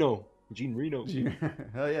 Gene Reno.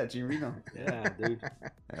 Hell yeah, Gene Reno. Yeah, dude.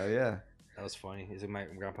 Hell yeah. That was funny. He's like, my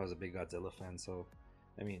grandpa was a big Godzilla fan, so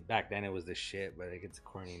I mean, back then it was the shit, but it gets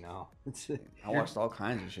corny now. I watched all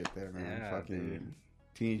kinds of shit there, man. Yeah, fucking dude.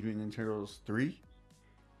 Teenage Mutant Ninja Turtles 3.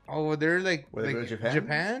 Oh, they're like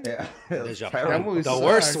Japan? Yeah. That movie the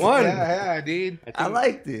worst one. Yeah, dude. I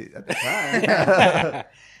liked it at the time. Dude.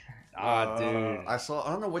 I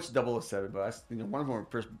don't know which 007, but one of them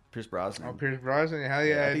was Pierce Brosnan. Oh, Pierce Brosnan. Hell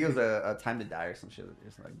yeah. I think it was a Time to Die or some shit.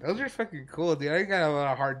 Those are fucking cool, dude. I got a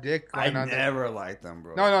lot of hard dick. I never liked them,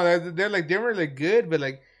 bro. No, they were like good, but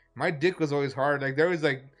like my dick was always hard. Like there was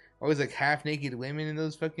like always like half naked women in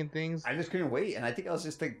those fucking things. I just couldn't wait, and I think I was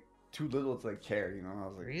just like too little to like care, you know. I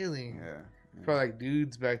was like, really? Yeah. Probably like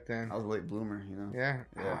dudes back then. I was a late bloomer, you know. Yeah.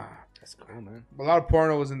 That's cool, man. A lot of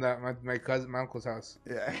porno was in that my uncle's house.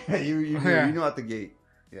 Yeah, you know out the gate.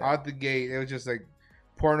 Yeah. Out the gate, it was just like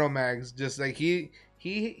porno mags. Just like he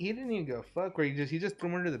didn't even give a fuck. Where he just threw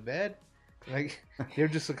them under the bed. Like they're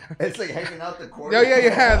just like it's like hanging out the corner.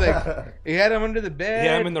 Yeah. Like he had him under the bed.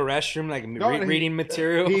 Yeah, I'm in the restroom, like reading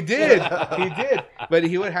material. He did, but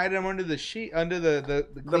he would hide him under the sheet, under the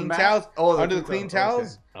clean towels, under the clean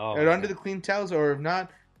towels, or under the clean towels, or if not,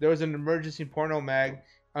 there was an emergency porno mag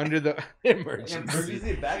under the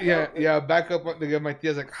emergency backup. Yeah, back up. My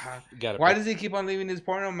tia's like, why does he keep on leaving his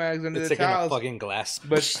porno mags under the towels? It's like in a fucking glass,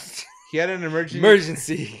 but he had an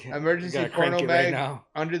emergency porno bag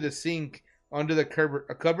under the sink. Under the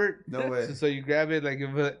cupboard. No way. So you grab it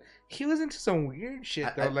but he was into some weird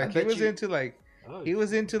shit though. He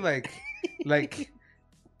was into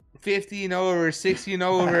 50 and over, 60 and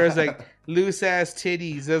over. It was like loose ass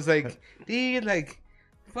titties. I was like, dude, like,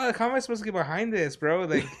 fuck, how am I supposed to get behind this, bro?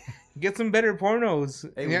 Like, get some better pornos.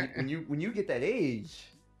 Hey, yeah. when you get that age,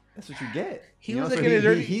 that's what you get. He was like in his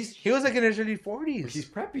early 40s. He's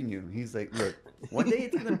prepping you. He's like, look, one day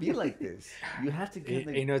it's gonna be like this. You have to get.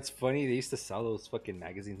 Like, you know, it's funny. They used to sell those fucking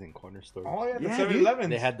magazines in corner stores. Oh yeah, the 7-Eleven.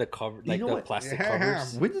 They had the cover, like the plastic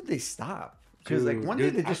covers. When did they stop? Because like one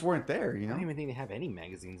day they just weren't there. You know, I don't even think they have any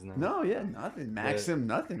magazines now. No, yeah, nothing. Maxim,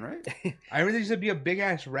 nothing, right? I remember there used to be a big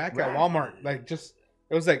ass rack at Walmart. Like just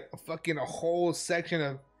it was like a whole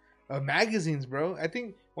section of magazines, bro. I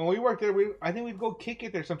think when we worked there, I think we'd go kick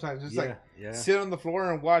it there sometimes. Just sit on the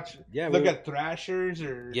floor and watch. Yeah, look at Thrashers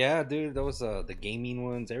or. Yeah, dude, those the gaming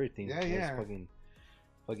ones, everything. Yeah.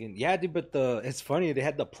 Fucking yeah, dude. But it's funny they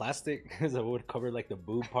had the plastic that would cover like the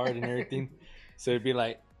boob part and everything, so it'd be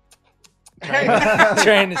like.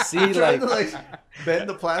 Trying to see like bend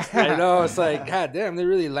the plastic. I know, it's like, god damn, they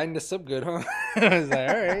really lined this up good, huh? I was like,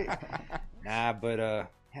 all right. Nah, but I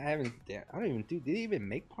don't even do. Did they even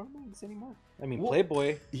make porn mags anymore? I mean,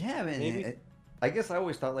 Playboy. Yeah, man. Maybe. I guess I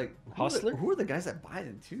always thought like, Hustler. Who are the guys that buy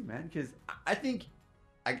them too, man? Because I think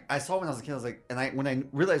I saw when I was a kid. I was like, and when I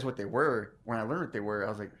realized what they were, when I learned what they were, I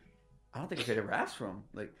was like, I don't think I could ever ask for them.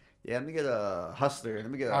 Like, yeah, let me get a Hustler. Let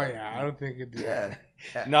me get. I don't think it did. Yeah.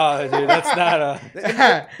 No, dude, that's not a.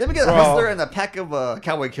 Let me get a Hustler and a pack of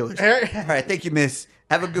Cowboy Killers. All right, thank you, miss.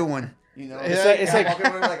 Have a good one. You know, it's like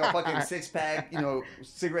walking with like a fucking 6-pack, you know,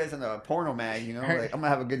 cigarettes and a porno mag. You know, like I'm gonna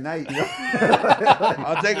have a good night. You know?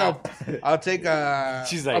 I'll take a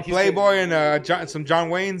Playboy and some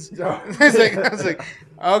John Wayne's. I was like,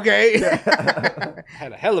 okay.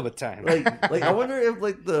 Had a hell of a time. Like I wonder if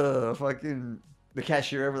like the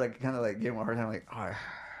cashier ever like kind of like gave him a hard time, like, all right,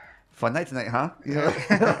 fun night tonight, huh? You know.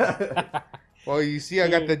 Well, you see, I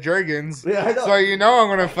got the Jergens, I know. So you know I'm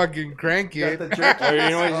gonna fucking crank it. Or you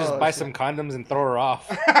know, you just buy some condoms and throw her off.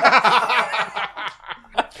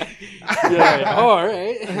 Yeah, all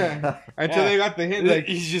right. Until they got the hint, like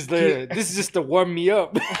he's just there. This is just to warm me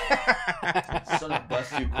up. Son of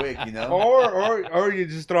bust too quick, you know. Or you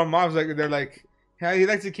just throw them off. Like they're like, yeah, he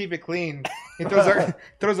likes to keep it clean. He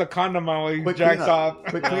throws a condom on while he jacks off.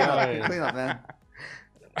 Quick clean up, man.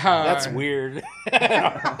 That's weird.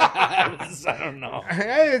 I don't know.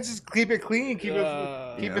 Hey, it's just keep it clean. Keep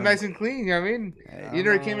it nice and clean. You know what I mean? You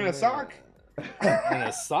never came in a sock. In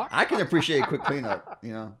a sock? I can appreciate a quick cleanup,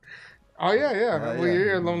 you know. Oh yeah. Well,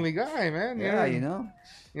 you're a lonely guy, man. Yeah, you know.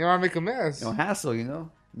 You don't want to make a mess. No hassle, you know.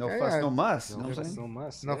 No fuss, no muss. No fuss, no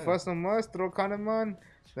muss. No fuss, no muss. Throw a condom on.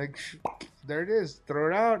 Like, there it is. Throw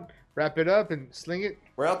it out. Wrap it up and sling it.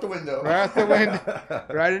 We're out the window.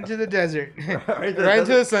 Right into the desert. Right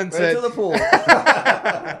into the sunset. Right into the pool.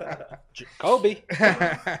 Kobe.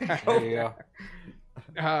 There you go.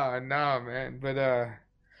 Oh, no, man. But,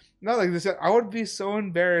 no, like this, I would be so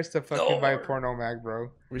embarrassed to fucking buy a porno mag, bro.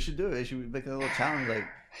 We should do it. We should make a little challenge, like,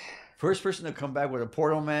 first person to come back with a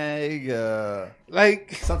porno mag,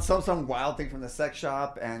 like some wild thing from the sex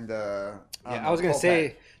shop, and I was gonna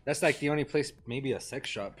say that's like the only place maybe a sex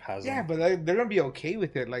shop has. Yeah, but they're gonna be okay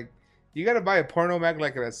with it. Like, you gotta buy a porno mag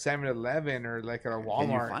like at a 7-Eleven or like at a Walmart. Can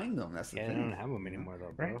you find them? That's the thing. They don't have them anymore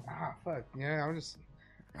though, bro. Right? Ah, fuck. Yeah, I'm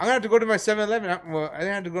gonna have to go to my 7-Eleven. Well, I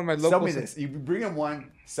didn't have to go to my local. Sell me this. You bring them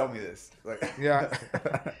one. Sell me this. Like, yeah.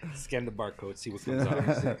 Scan the barcode. See what comes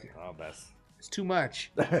out. Oh, best. It's too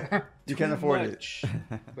much. You can't afford it.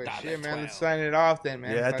 But shit, man, let's sign it off then,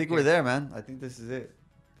 man. Yeah, I think we're there, man. I think this is it.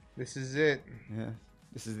 This is it. Yeah.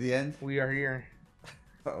 This is the end. We are here.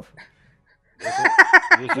 Oh.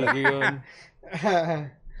 This is the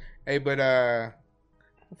end. Hey, but why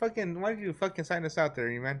don't you fucking sign us out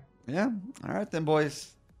there, you man? Yeah. All right then,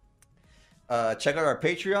 boys. Check out our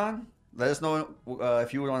Patreon. Let us know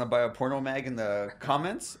if you would want to buy a porno mag in the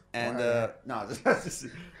comments. And just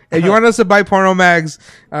if you want us to buy porno mags,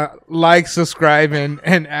 like, subscribe,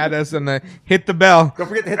 and add us, and hit the bell. Don't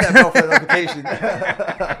forget to hit that bell for the notification.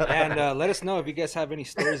 And let us know if you guys have any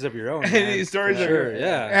stories of your own. Any stories of your own?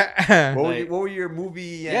 Yeah. What were your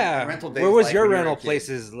movie and rental days? Where was your rental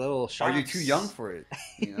places? Little shops? Are you too young for it?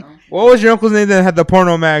 You know? What was your uncle's name that had the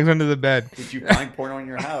porno mags under the bed? Did you find porno in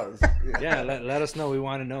your house? Yeah, let us know. We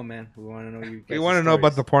want to know, man. We want to know you. We want to know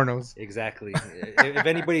about the pornos. Exactly. If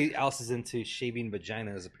anybody else is into shaving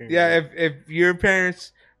vaginas, apparently. Yeah, if your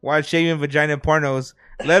parents watch shaving vagina pornos,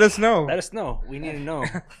 let us know. Let us know. We need to know.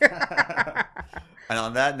 And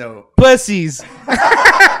on that note, pussies.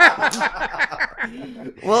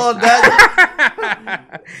 Well,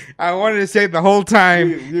 that I wanted to say it the whole time.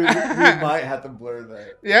 We might have to blur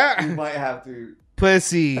that. Yeah, we might have to.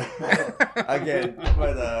 Pussy. Again,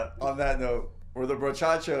 but on that note, We're the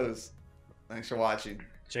Brochachos. Thanks for watching.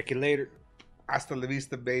 Check you later. Hasta la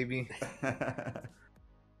vista, baby.